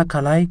እናረግና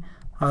ከላይ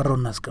አሮ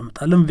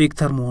እናስቀምጣለን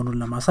ቬክተር መሆኑን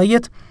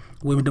ለማሳየት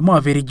ወይም ደግሞ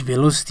አቨሬጅ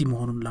ቬሎሲቲ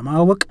መሆኑን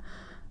ለማወቅ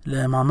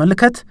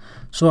ለማመልከት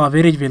so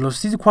average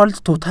velocity is equal to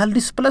total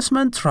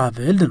displacement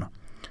traveled ነው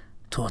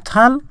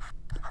total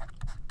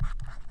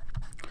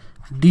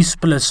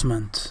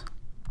displacement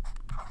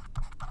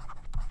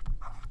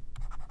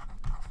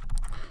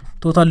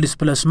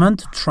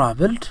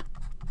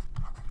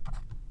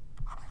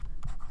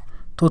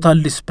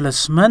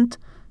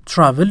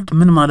traveled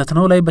ምን ማለት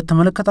ነው ላይ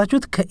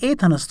በተመለከታችሁት ከኤ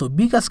ተነስቶ ቢ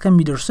ጋር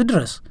እስከሚደርስ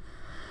ድረስ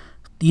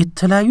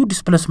የተለያዩ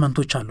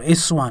ዲስፕሌስመንቶች አሉ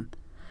s1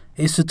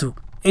 s2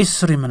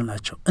 s3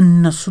 ምንላቸው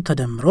እነሱ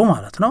ተደምረው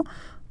ማለት ነው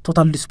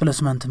ቶታል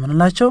ዲስፕሌስመንት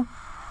ምንላቸው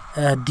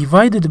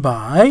divided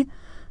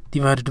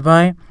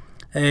by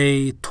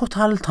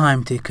total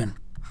time taken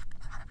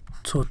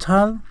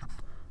total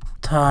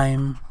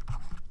time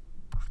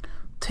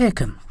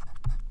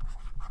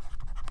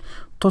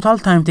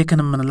taken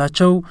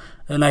ምንላቸው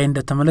ላይ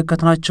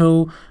እንደተመለከትናቸው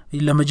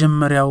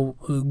ለመጀመሪያው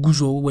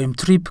ጉዞ ወይም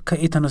ትሪፕ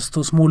ከኤ ተነስቶ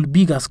ስሞል ቢ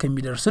ጋር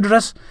እስከሚደርስ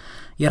ድረስ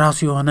የራሱ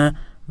የሆነ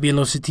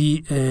ቬሎሲቲ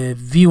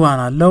v1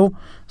 አለው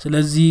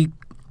ስለዚህ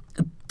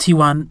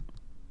t1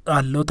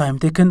 አለው ታይም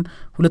ቴክን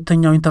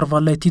ሁለተኛው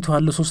ኢንተርቫል ላይ t2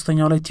 አለ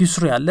ሶስተኛው ላይ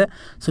t3 አለ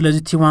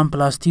ስለዚህ t1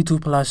 + t2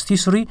 +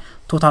 t3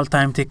 ቶታል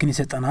ታይም ቴክን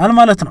ይሰጠናል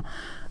ማለት ነው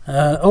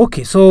ኦኬ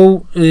ሶ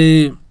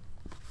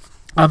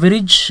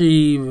አቨሬጅ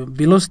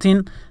ቬሎሲቲን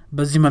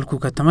በዚህ መልኩ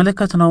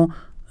ከተመለከትነው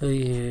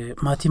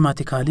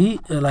ማቴማቲካሊ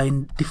ላይ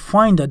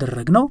ዲፋይንድ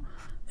ያደረግነው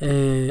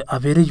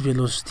አቨሬጅ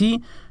ቬሎሲቲ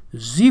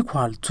is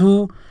equal to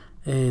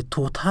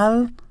total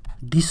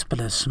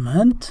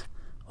displacement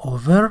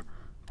over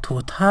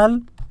total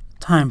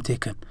time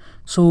taken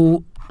so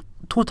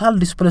ቶታል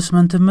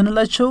ዲስፕሌስመንት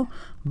የምንላቸው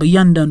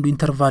በእያንዳንዱ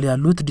ኢንተርቫል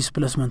ያሉት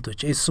ዲስፕሌስመንቶች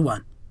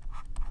s1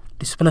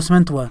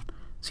 ዲስፕሌስመንት 1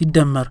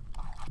 ሲደመር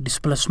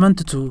ዲስፕሌስመንት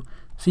 2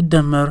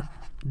 ሲደመር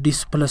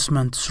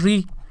ዲስፕሌስመንት 3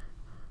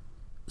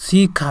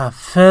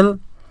 ሲካፈል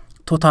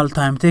ቶታል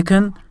ታይም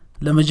ቴክን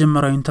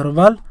ለመጀመሪያው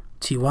ኢንተርቫል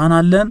t1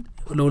 አለን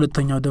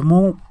ለሁለተኛው ደግሞ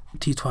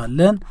t2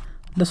 አለን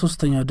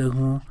ለሶስተኛው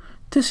ደግሞ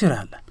t3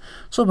 አለን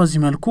ሶ በዚህ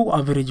መልኩ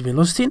አቨሬጅ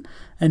ቬሎሲቲን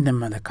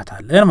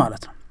እንመለከታለን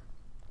ማለት ነው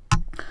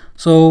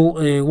ሶ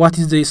what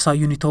is the SI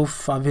unit of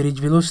average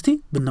velocity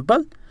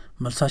ብንባል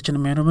መልሳችን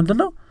የሚሆነው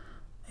ምንድነው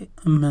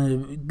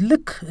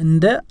ልክ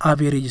እንደ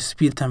አቨሬጅ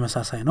ስፒድ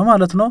ተመሳሳይ ነው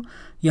ማለት ነው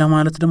ያ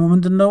ማለት ደግሞ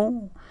ምንድነው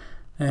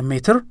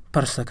meter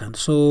per second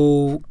so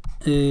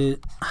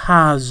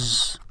has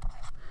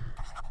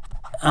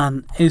an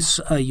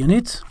SI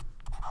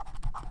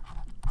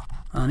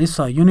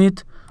unit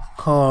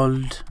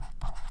called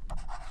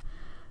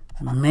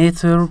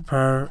meter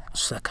per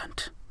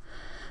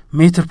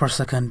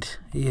second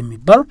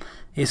የሚባል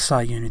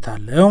SI unit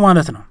አለው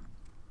ማለት ነው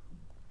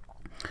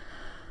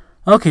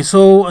ኦኬ ሶ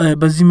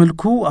በዚህ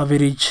መልኩ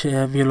አቨሬጅ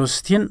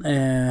ቬሎሲቲን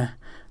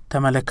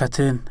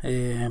ተመለከትን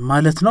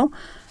ማለት ነው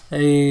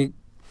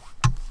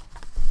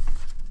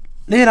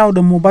ሌላው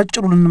ደግሞ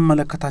ባጭሩ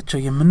ልንመለከታቸው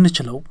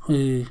የምንችለው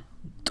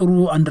ጥሩ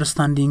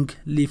አንደርስታንዲንግ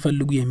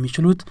ሊፈልጉ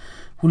የሚችሉት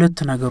ሁለት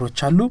ነገሮች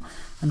አሉ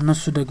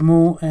እነሱ ደግሞ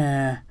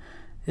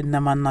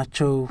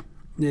እነማናቸው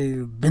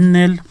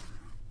ብንል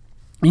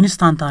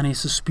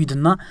ኢንስታንታኒየስ ስፒድ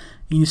እና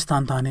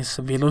ኢንስታንታኒየስ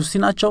ቬሎሲቲ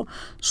ናቸው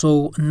ሶ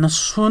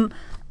እነሱን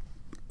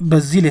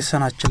በዚህ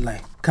ሌሰናችን ላይ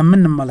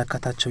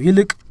ከምንመለከታቸው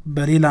ይልቅ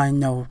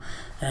በሌላኛው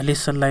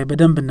ሌሰን ላይ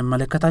በደንብ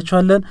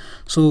እንመለከታቸዋለን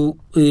ሶ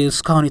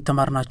እስካሁን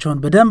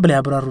የተማርናቸውን በደንብ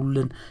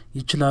ሊያብራሩልን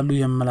ይችላሉ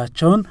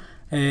የምላቸውን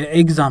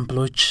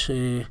ኤግዛምፕሎች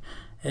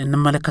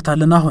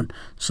እንመለከታለን አሁን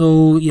ሶ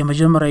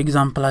የመጀመሪያ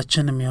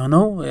ኤግዛምፕላችን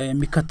የሚሆነው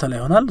የሚከተለው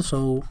ይሆናል ሶ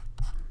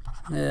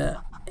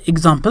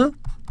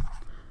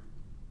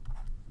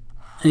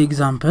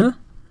example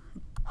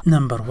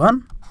number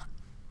 1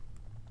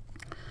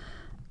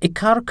 a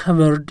car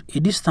covered a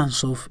distance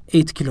of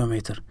 8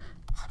 kilometers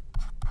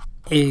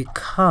a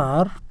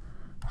car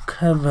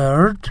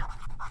covered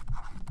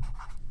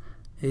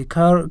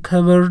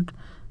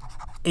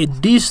a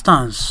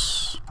distance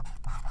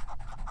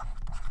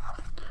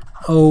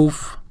of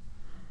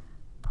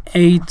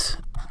 8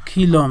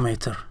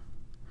 kilometers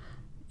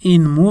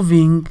in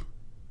moving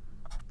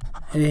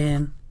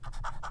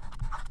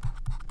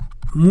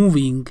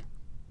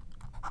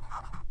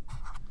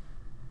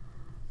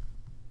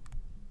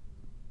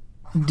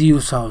due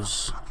south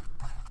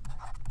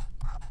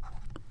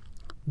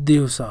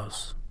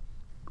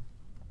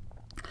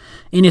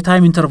in a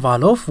time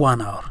interval of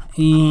 1 hour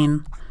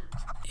in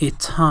a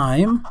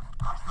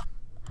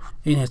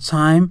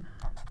time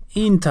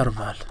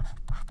interval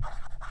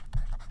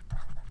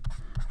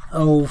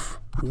of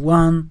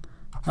 1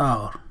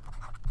 hour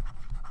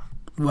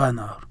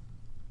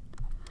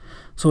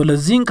so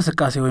ለዚህ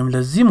እንቅስቃሴ ወይም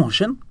ለዚህ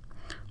ሞሽን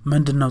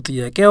ምንድነው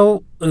ጥያቄው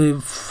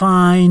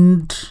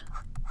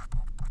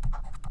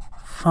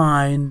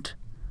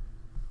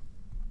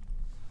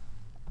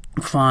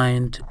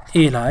find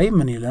a ላይ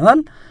ምን ይለናል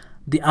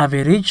the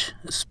average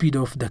speed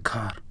of the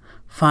car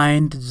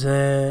find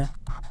the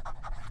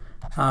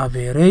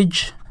average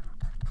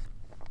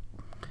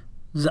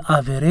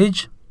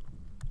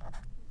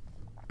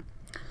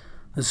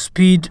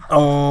speed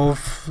of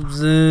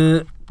the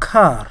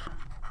car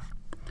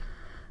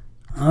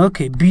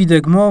okay b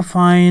ደግሞ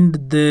find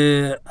the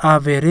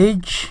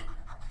average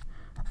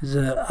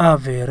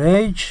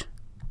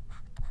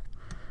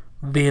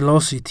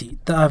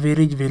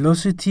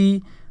velocity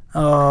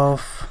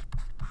of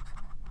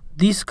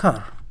this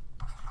car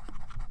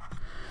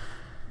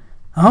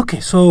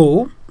okay so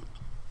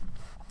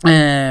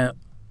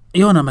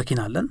የሆነ መኪና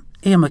አለን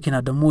ይሄ መኪና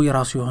ደግሞ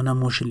የራሱ የሆነ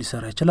ሞሽን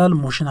ሊሰራ ይችላል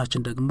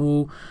ሞሽናችን ደግሞ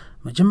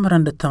መጀመሪያ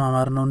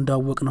እንደተማማርነው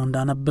እንዳወቅነው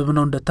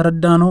እንዳነበብነው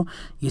እንደተረዳነው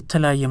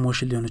የተለያየ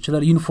ሞሽን ሊሆን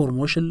ይችላል ዩኒፎርም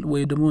ሞሽን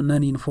ወይ ደግሞ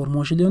ነን ዩኒፎርም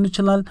ሞሽን ሊሆን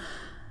ይችላል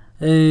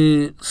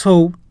so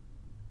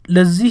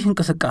ለዚህ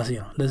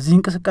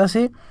እንቅስቃሴ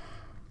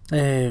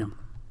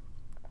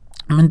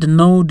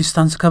ምንድነው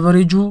ዲስታንስ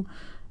ከቨሬጁ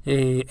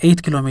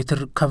 8 ኪሎ ሜትር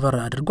ከቨር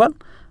አድርጓል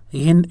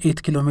ይሄን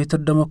 8 ኪሎ ሜትር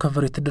ደግሞ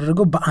ከቨር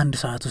የተደረገው በአንድ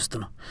ሰዓት ውስጥ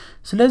ነው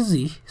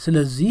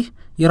ስለዚህ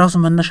የራሱ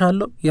መነሻ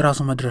አለው የራሱ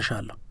መድረሻ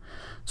አለው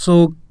ሶ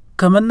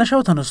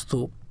ከመነሻው ተነስቶ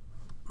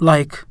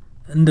ላይክ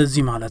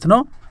እንደዚህ ማለት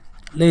ነው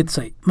ሌትስ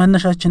ሴይ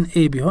መነሻችን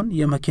ኤ ቢሆን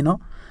የመኪናው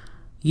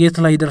የት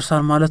ላይ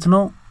ይደርሳል ማለት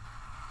ነው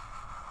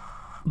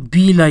ቢ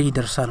ላይ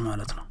ይደርሳል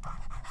ማለት ነው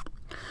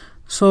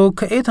ሶ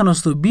ከኤ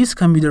ተነስቶ ቢ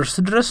እስከሚደርስ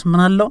ድረስ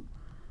ምን አለው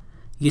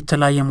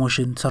የተለያየ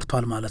ሞሽን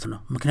ሰርቷል ማለት ነው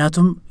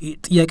ምክንያቱም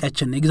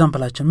ጥያቄያችን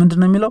ኤግዛምፕላችን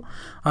ምንድነው የሚለው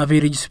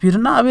አቨሬጅ ስፒድ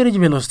እና አቨሬጅ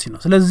ቬሎሲቲ ነው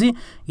ስለዚህ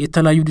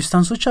የተለያዩ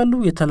ዲስታንሶች አሉ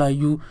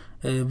የተለያዩ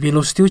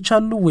ቬሎሲቲዎች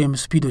አሉ ወይም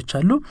ስፒዶች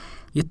አሉ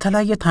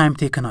የተለያየ ታይም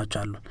ቴክናዎች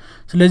አሉ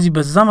ስለዚህ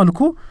በዛ መልኩ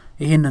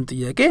ይሄንን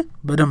ጥያቄ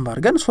በደንብ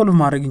አድርገን ሶልቭ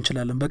ማድረግ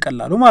እንችላለን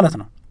በቀላሉ ማለት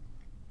ነው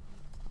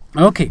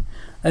ኦኬ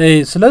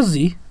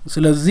ስለዚህ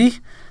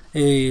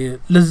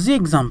ለዚህ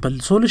ኤግዛምፕል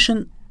ሶሉሽን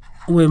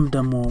ወይም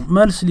ደግሞ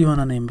መልስ ሊሆን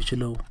ነው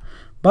የሚችለው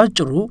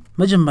ባጭሩ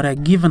መጀመሪያ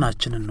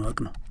ጊቭናችንን ነው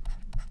ነው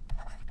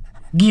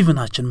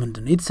ጊቭናችን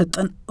ምንድነው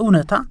የተሰጠን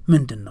እውነታ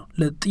ምንድነው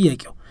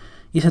ለጥያቄው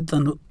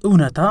የተሰጠን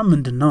እውነታ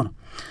ምንድነው ነው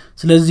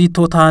ስለዚህ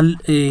ቶታል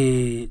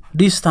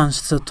ዲስታንስ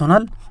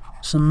ተሰጥቶናል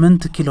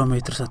 8 ኪሎ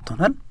ሜትር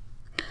ተሰጥቶናል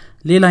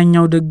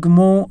ሌላኛው ደግሞ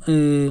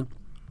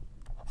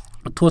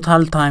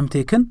ቶታል ታይም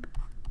ቴክን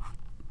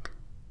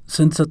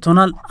ስንት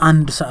ተሰጥቶናል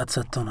 1 ሰዓት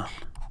ተሰጥቶናል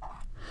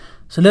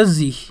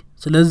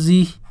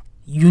ስለዚህ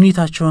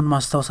ዩኒታቸውን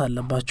ማስተዋወስ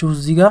አለባችሁ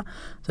እዚህ ጋር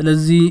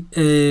ስለዚህ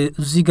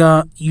እዚህ ጋር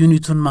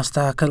ዩኒቱን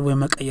ማስተካከል ወይ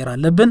መቀየር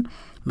አለብን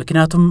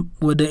ምክንያቱም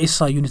ወደ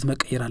ኤስአይ ዩኒት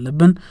መቀየር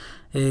አለብን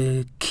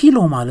ኪሎ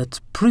ማለት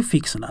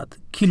ፕሪፊክስ ናት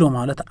ኪሎ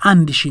ማለት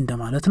 1000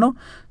 እንደማለት ነው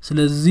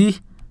ስለዚህ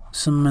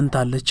 8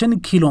 አለችን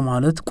ኪሎ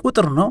ማለት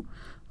ቁጥር ነው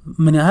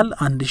ምን ያህል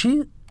 1000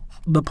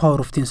 በፓወር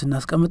ኦፍ 10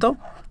 ስናስቀምጠው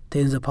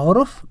 10 the power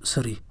of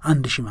 3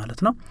 1000 ማለት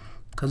ነው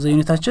ከዛ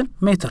ዩኒታችን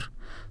ሜትር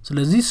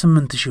ስለዚህ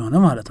 8000 ሆነ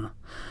ማለት ነው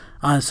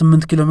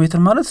 8 ኪሎ ሜትር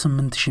ማለት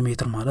 8000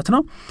 ሜትር ማለት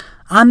ነው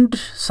አንድ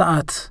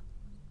ሰዓት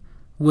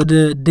ወደ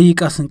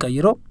ደቂቃ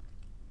ስንቀይረው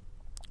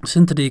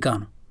ስንት ደቂቃ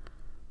ነው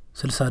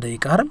 60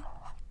 ደቂቃ አይደል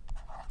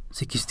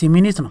 60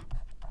 ሚኒት ነው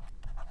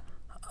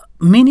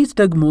ሚኒት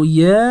ደግሞ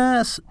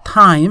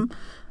የታይም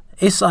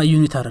ኤስአይ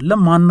ዩኒት አይደለም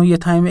ማን ነው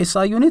የታይም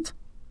ኤስአይ ዩኒት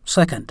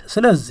ሰከንድ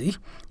ስለዚህ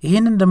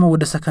ይሄንን ደግሞ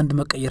ወደ ሰከንድ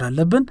መቀየር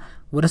አለብን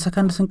ወደ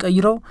ሰከንድ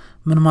ስንቀይረው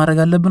ምን ማድረግ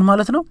አለብን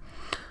ማለት ነው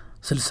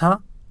 60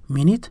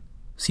 ሚኒት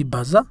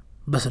ሲባዛ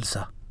በ60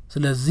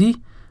 ስለዚህ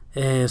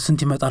ስንት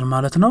ይመጣል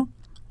ማለት ነው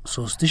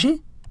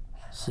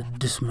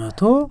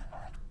 3600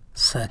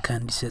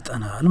 ሰከንድ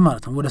ይሰጠናል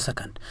ማለት ነው ወደ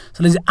ሰከንድ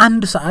ስለዚህ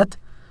አንድ ሰዓት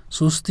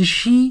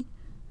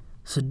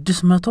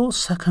 3600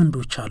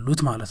 ሰከንዶች አሉት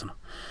ማለት ነው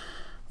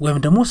ወይም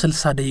ደግሞ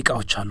 60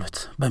 ደቂቃዎች አሉት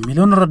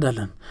በሚለው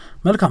እንረዳለን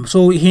መልካም ሶ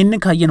ይሄንን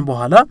ካየን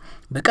በኋላ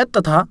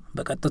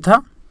በቀጥታ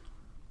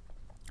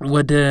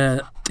ወደ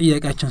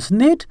ጥያቄያችን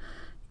ስንሄድ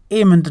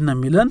ምንድነው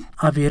የሚለን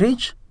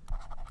አቨሬጅ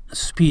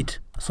ስፒድ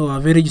ሶ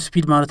አቨሬጅ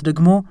ስፒድ ማለት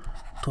ደግሞ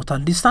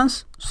ቶታል ዲስታንስ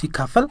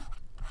ሲካፈል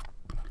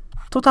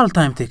ቶታል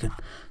ታይም ቴክን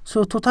ሶ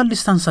ቶታል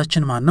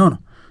ዲስታንሳችን ማን ነው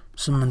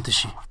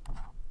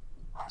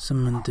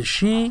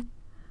 8000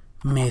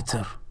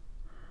 ሜትር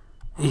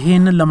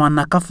ይሄንን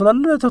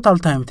ለማናካፍላለን ቶታል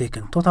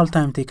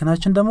ታይም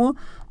ቴክናችን ደግሞ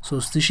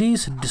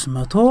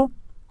 3600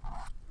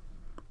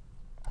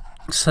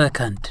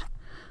 ሰከንድ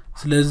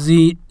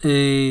ስለዚህ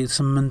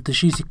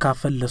 8000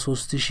 ሲካፈል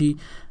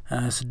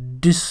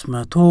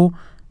ለ3600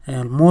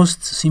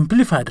 almost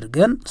simplify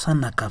አድርገን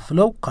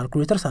ሳናካፍለው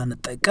ካልኩሌተር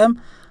ሳንጠቀም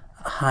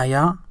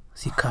 20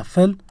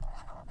 ሲካፈል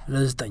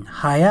ለ9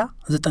 20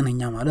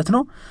 9ኛ ማለት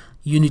ነው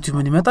ዩኒቱ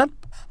ምን ይመጣል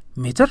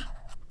ሜትር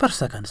ፐር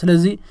ሰከንድ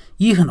ስለዚህ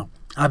ይህ ነው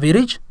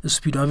አቨሬጅ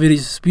ስፒዱ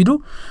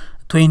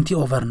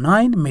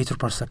 20/9 ሜትር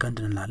ፐር ሰከንድ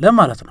እንላለን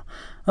ማለት ነው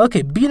ኦኬ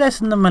ቢ ላይ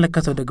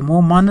ስንመለከተው ደግሞ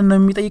ማንን ነው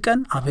የሚጠይቀን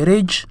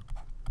አቨሬጅ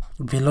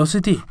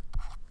ቬሎሲቲ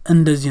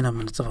እንደዚህ ነው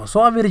የምንጽፈው ሶ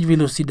አቨሬጅ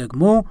ቬሎሲቲ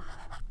ደግሞ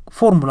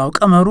ፎርሙላው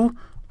ቀመሩ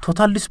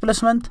ቶታል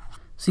ዲስፕሌስመንት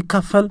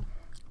ሲካፈል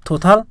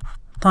ቶታል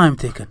ታይም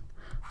ቴክን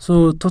ሶ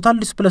ቶታል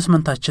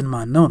ዲስፕሌስመንታችን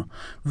ማን ነው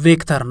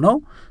ቬክተር ነው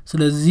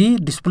ስለዚህ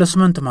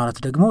ዲስፕሌስመንት ማለት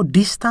ደግሞ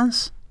ዲስታንስ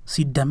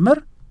ሲደመር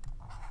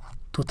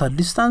ቶታል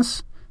ዲስታንስ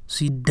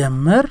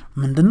ሲደመር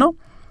ምንድነው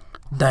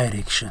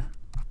ዳይሬክሽን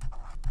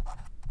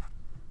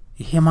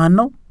ይሄ ማን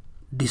ነው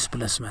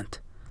ዲስፕሌስመንት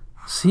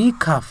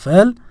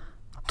ሲካፈል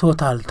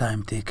ቶታል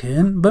ታይም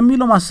ቴክን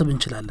በሚለው ማሰብ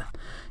እንችላለን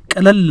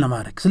ቀለል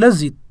ለማድረግ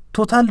ስለዚህ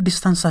ቶታል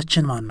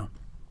ዲስታንሳችን ማን ነው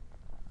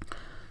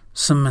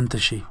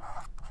 8000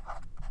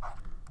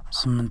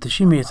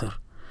 ሜትር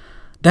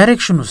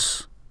ዳይሬክሽኑስ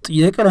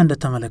ጥያቄ ላይ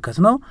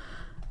እንደተመለከትነው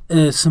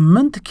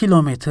 8 ኪሎ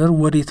ሜትር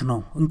ወዴት ነው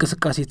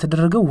እንቅስቃሴ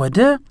የተደረገው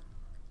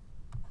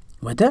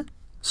ወደ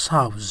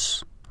ሳውዝ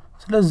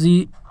ስለዚህ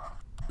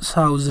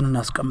ሳውዝን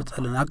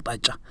እናስቀምጣለን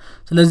አቅጣጫ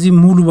ስለዚህ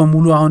ሙሉ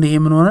በሙሉ አሁን ይሄ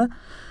ምን ሆነ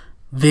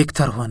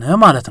ቬክተር ሆነ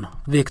ማለት ነው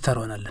ቬክተር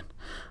ሆነልን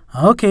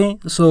ኦኬ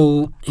ሶ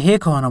ይሄ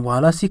ከሆነ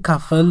በኋላ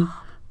ሲካፈል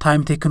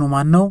ታይም ቴክኑ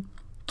ማን ነው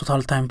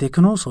ቶታል ታይም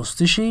ቴክኑ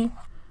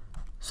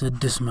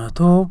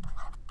 3600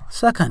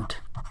 ሰከንድ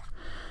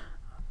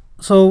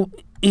ሶ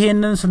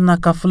ይሄንን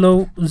ስናካፍለው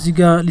እዚህ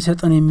ጋር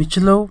ሊሰጠን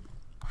የሚችለው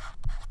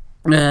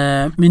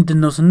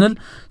ምንድነው ስንል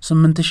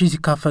 8000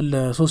 ሲካፈል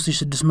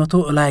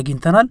 3600 ላይ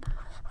አግኝተናል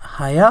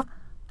 20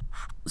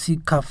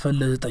 ሲካፈል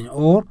ለ9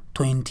 or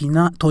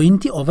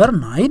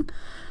 20/9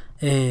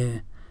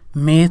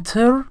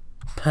 ሜትር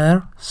ፐር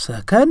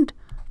ሰከንድ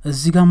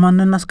እዚህ ጋር ማን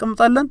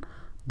እናስቀምጣለን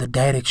the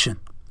direction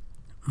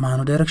ማኑ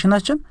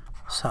ዳይሬክሽናችን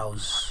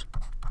ሳውዝ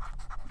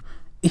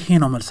ይሄ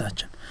ነው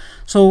መልሳችን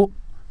ሶ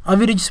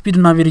አቨሬጅ ስፒድ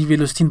እና አቨሬጅ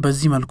ቬሎሲቲን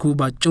በዚህ መልኩ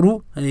ባጭሩ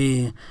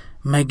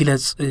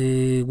መግለጽ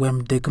ወይም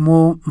ደግሞ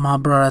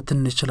ማብራራት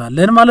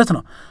እንችላለን ማለት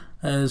ነው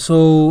ሶ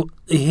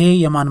ይሄ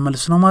የማን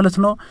መልስ ነው ማለት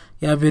ነው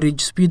የአቨሬጅ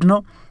ስፒድ ነው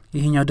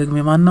ይሄኛው ደግሞ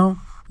የማን ነው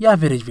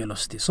የአቨሬጅ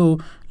ቬሎሲቲ ሶ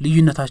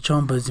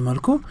ልዩነታቸውን በዚህ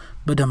መልኩ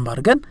በደንብ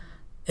አድርገን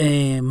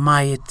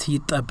ማየት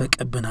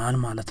ይጠበቅብናል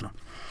ማለት ነው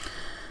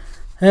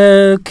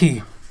ኦኬ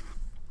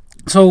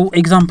ሶ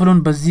ኤግዛምፕሉን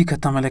በዚህ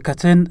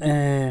ከተመለከትን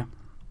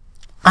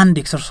አንድ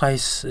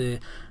ኤክሰርሳይዝ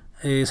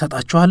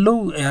ሰጣችኋለሁ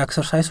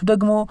ኤክሰርሳይዙ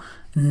ደግሞ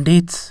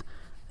እንዴት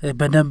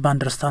በደንብ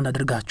አንደርስታንድ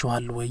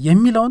አድርጋችኋል ወይ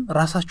የሚለውን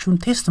ራሳችሁን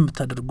ቴስት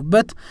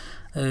የምታደርጉበት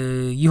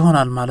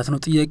ይሆናል ማለት ነው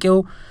ጥያቄው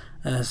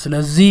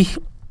ስለዚህ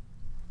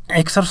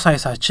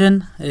ኤክሰርሳይዛችን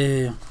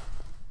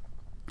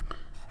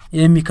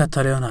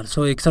የሚከተለው ይሆናል ሶ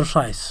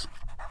ኤክሰርሳይዝ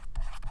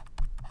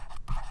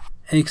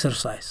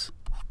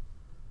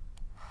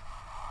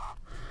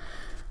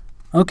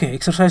ኦኬ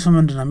ኤክሰርሳይዙ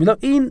ምንድነው የሚለው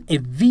in a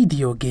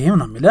video game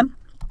ነው የሚለን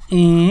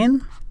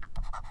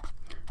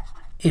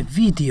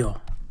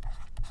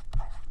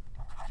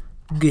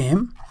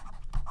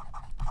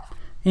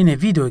in a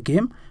video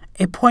game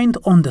a point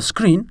on the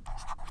screen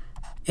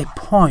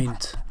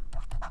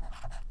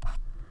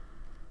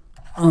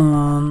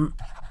on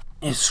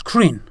a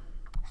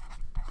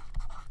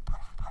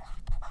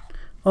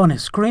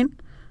screen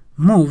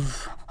moves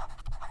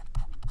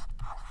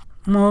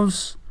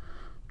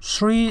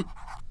 3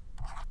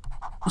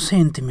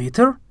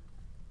 centimeter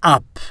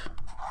up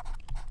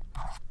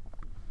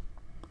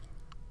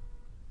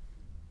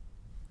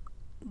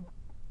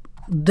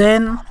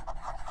then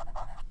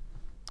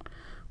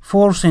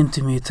 4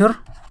 centimeter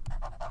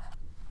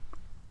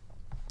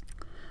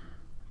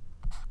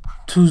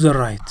to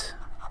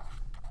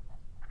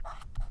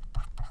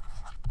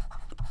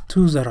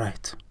the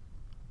right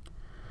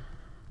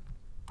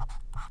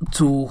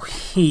to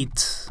hit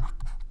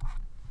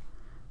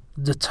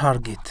the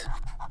target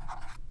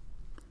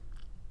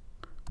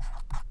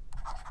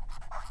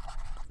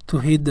to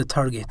hit the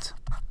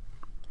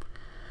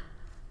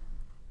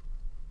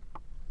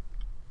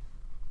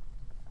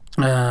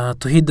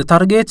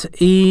target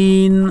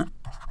in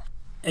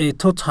a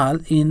total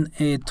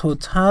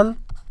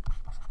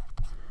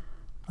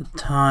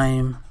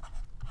time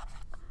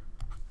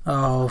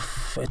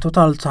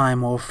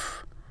of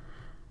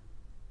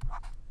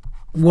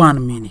 1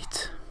 minute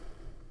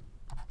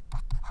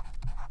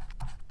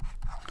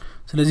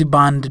ስለዚህ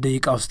በአንድ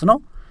ደቂቃ ውስጥ ነው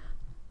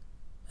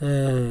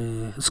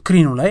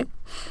ስክሪኑ ላይ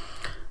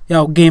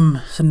ያው ጌም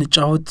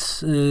ስንጫወት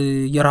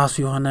የራሱ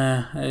የሆነ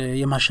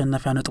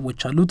የማሸነፊያ ነጥቦች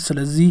አሉት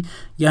ስለዚህ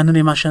ያንን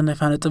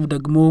የማሸነፊያ ነጥብ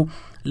ደግሞ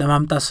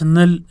ለማምጣት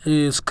ስንል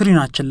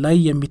ስክሪናችን ላይ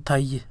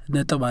የሚታይ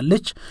ነጥብ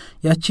አለች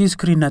ያቺ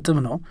ስክሪን ነጥብ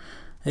ነው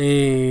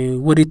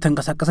ወደ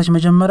ተንቀሳቀሰች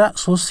መጀመሪያ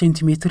 3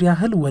 ሴንቲሜትር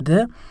ያህል ወደ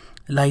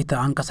ላይ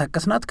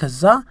አንቀሳቀስናት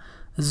ከዛ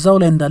እዛው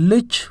ላይ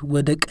እንዳለች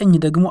ወደ ቀኝ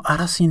ደግሞ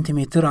 4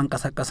 ሴንቲሜትር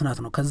አንቀሳቀስናት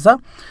ነው ከዛ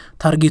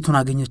ታርጌቱን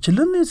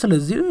አገኘችልን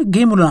ስለዚህ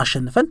ጌሙን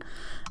አሸንፈን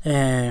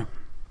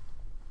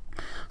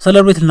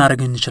ሰለብሬት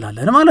ልናደርግ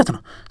እንችላለን ማለት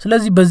ነው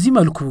ስለዚህ በዚህ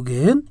መልኩ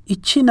ግን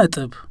እቺ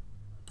ነጥብ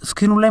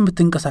ስክሪኑ ላይ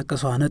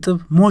የምትንቀሳቀሰው ነጥብ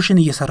ሞሽን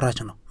እየሰራች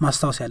ነው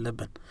ማስታወስ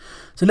ያለብን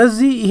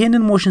ስለዚህ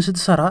ይሄንን ሞሽን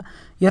ስትሰራ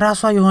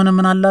የራሷ የሆነ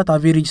ምን አላት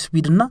አቨሬጅ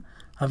ስፒድ እና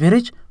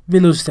አቨሬጅ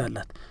ቬሎሲቲ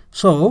አላት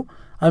ሶ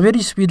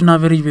አቨሬጅ ስፒድ እና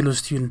አቨሬጅ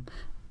ቬሎሲቲን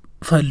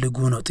ፈልጉ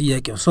ነው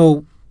ጥያቄው ሶ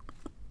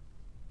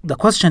the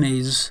question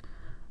is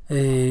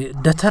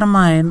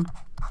determine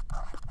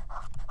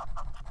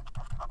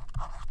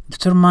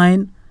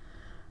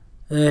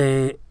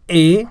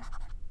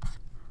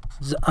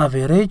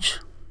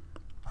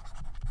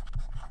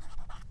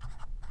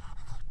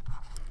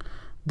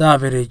the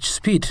average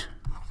speed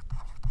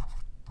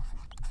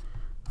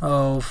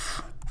of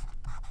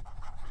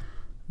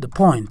the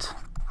point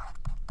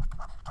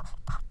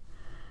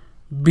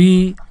B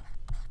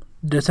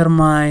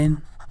determine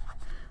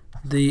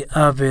the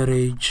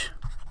average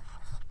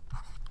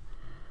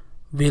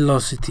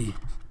velocity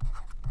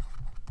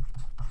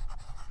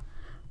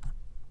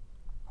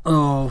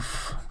of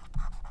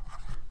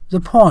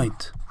the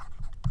point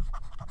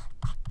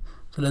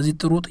ስለዚህ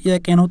ጥሩ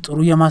ጥያቄ ነው ጥሩ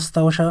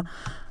የማስታወሻ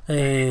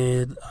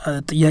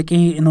ጥያቄ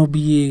ነው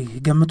ብዬ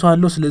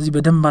ገምቷለሁ ስለዚህ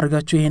በደንብ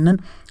አድርጋችሁ ይሄንን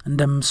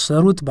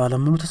እንደምትሰሩት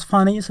ባለሙሉ ተስፋ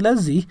ነኝ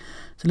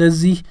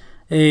ስለዚህ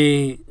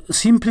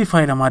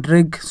ሲምፕሊፋይ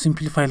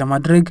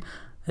ለማድረግ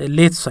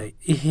ሌትስ ሴይ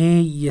ይሄ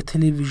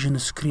የቴሌቪዥን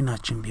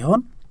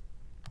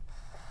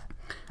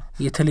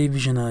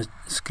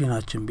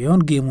ስክሪናችን ቢሆን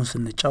ጌሙን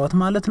ስንጫወት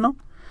ማለት ነው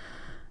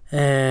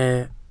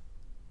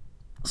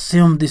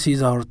assume this is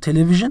our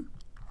television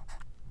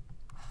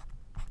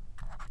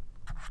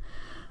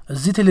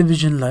እዚህ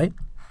ቴሌቪዥን ላይ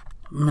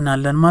ምን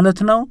አለን ማለት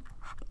ነው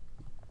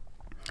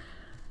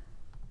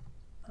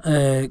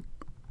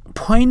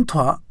ፖይንቷ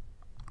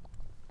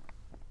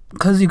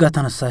ከዚህ ጋር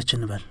ተነሳች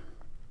እንበል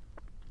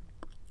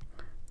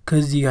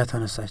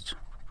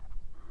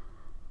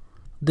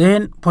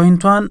then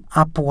ፖይንቷን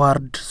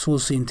upward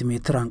 3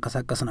 ሴንቲሜትር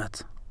አንቀሳቀስናት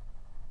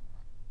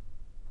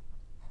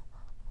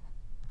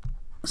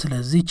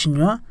ስለዚህ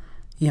እቺኛዋ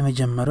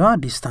የመጀመሪያዋ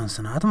ዲስታንስ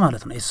ናት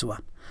ማለት ነው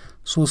s1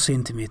 3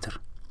 ሴንቲሜትር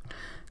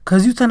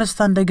ከዚሁ ተነስታ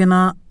እንደገና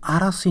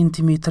 4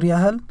 ሴንቲሜትር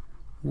ያህል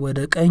ወደ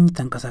ቀኝ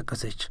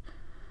ተንቀሳቀሰች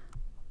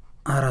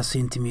 4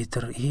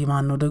 ሴንቲሜትር ይሄ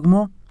ማን ነው ደግሞ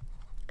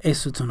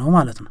s2 ነው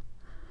ማለት ነው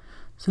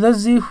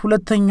ስለዚህ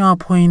ሁለተኛዋ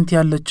ፖይንት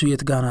ያለችው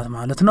የት ጋር ናት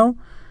ማለት ነው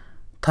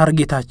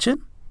ታርጌታችን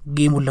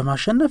ጌሙን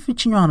ለማሸነፍ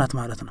እቺኛዋ ናት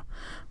ማለት ነው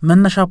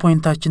መነሻ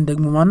ፖይንታችን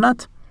ደግሞ ማናት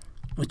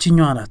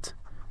እቺኛዋ ናት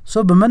ሶ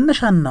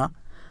በመነሻና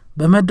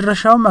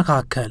በመድረሻው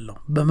መካከል ነው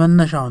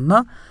በመነሻውና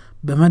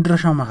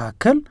በመድረሻው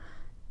መካከል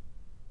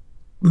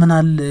ምን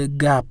አለ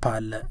ጋፕ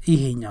አለ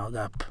ይሄኛው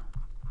ጋፕ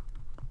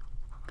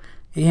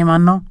ይሄ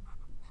ማን ነው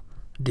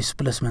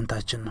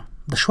ዲስፕሌስመንታችን ነው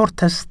the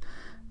shortest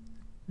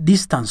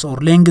distance or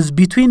length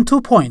between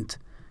two point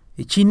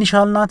እቺ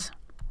ኢኒሻል ናት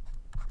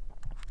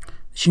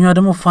እቺኛው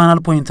ደግሞ ፋይናል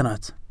ፖይንት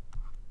ናት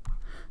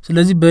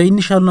ስለዚህ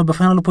በኢኒሻል እና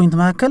በፋይናል ፖይንት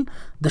መካከል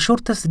the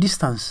shortest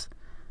distance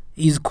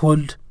is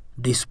called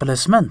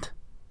displacement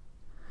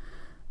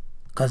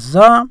ከዛ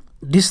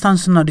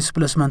ዲስታንስ እና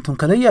ዲስፕሌስመንቱን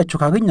ከለያችሁ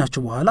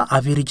ካገኛችሁ በኋላ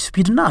አቨሬጅ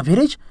ስፒድ እና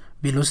አቨሬጅ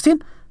ቬሎሲቲን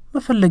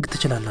መፈለግ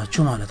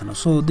ትችላላችሁ ማለት ነው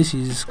so this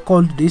is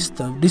called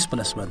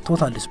displacement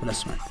total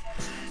displacement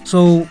so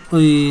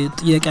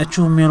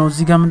ጥያቄያችሁ የሚሆነው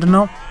እዚህ ጋር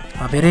ምንድነው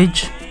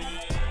average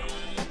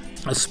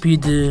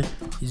speed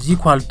is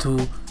equal to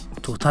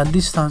total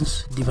distance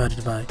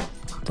divided by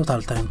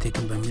total time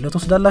taken በሚለው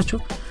ተወስዳላችሁ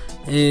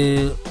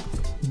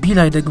ቢ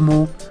ላይ ደግሞ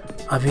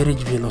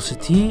average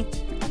velocity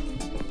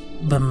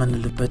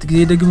በመንልበት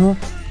ጊዜ ደግሞ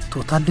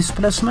total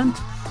displacement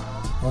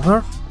over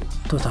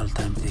total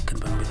time taken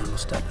በሚለው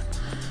ተወስዳላችሁ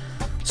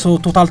so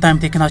total time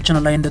taken አችን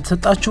ላይ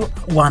እንደተሰጣችሁ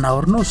 1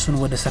 hour ነው እሱን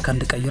ወደ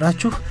ሰከንድ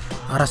ቀይራችሁ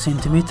 4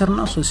 ሴንቲሜትር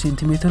እና 3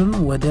 ሴንቲሜትር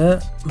ነው ወደ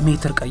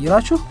ሜትር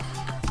ቀይራችሁ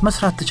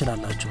መስራት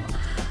ትችላላችሁ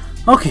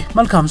ኦኬ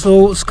መልካም so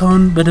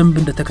እስካሁን በደንብ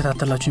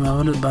እንደተከታተላችሁ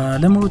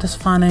ባለሙሉ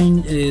ተስፋ ነኝ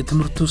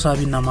ትምህርቱ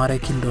ሳቢና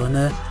ማራኪ እንደሆነ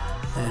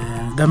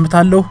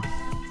ገምታለሁ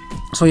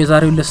so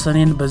የዛሬው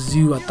ለሰኔን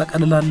በዚሁ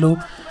አጠቃልላለሁ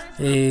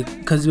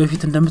ከዚህ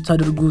በፊት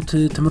እንደምታደርጉት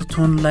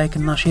ትምህርቱን ላይክ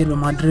እና ሼር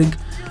በማድረግ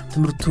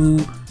ትምህርቱ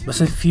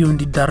በሰፊው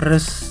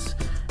እንዲዳረስ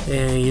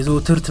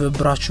የዘውትር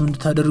ትብብራችሁ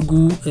እንድታደርጉ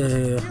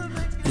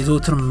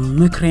የዘውትር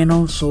ምክሬ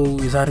ነው ሶ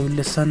የዛሬው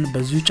ለሰን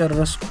በዚሁ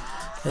ጨረስኩ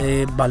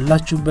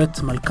ባላችሁበት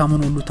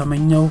መልካሙን ሁሉ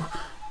ተመኘው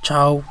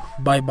ቻው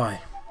ባይ ባይ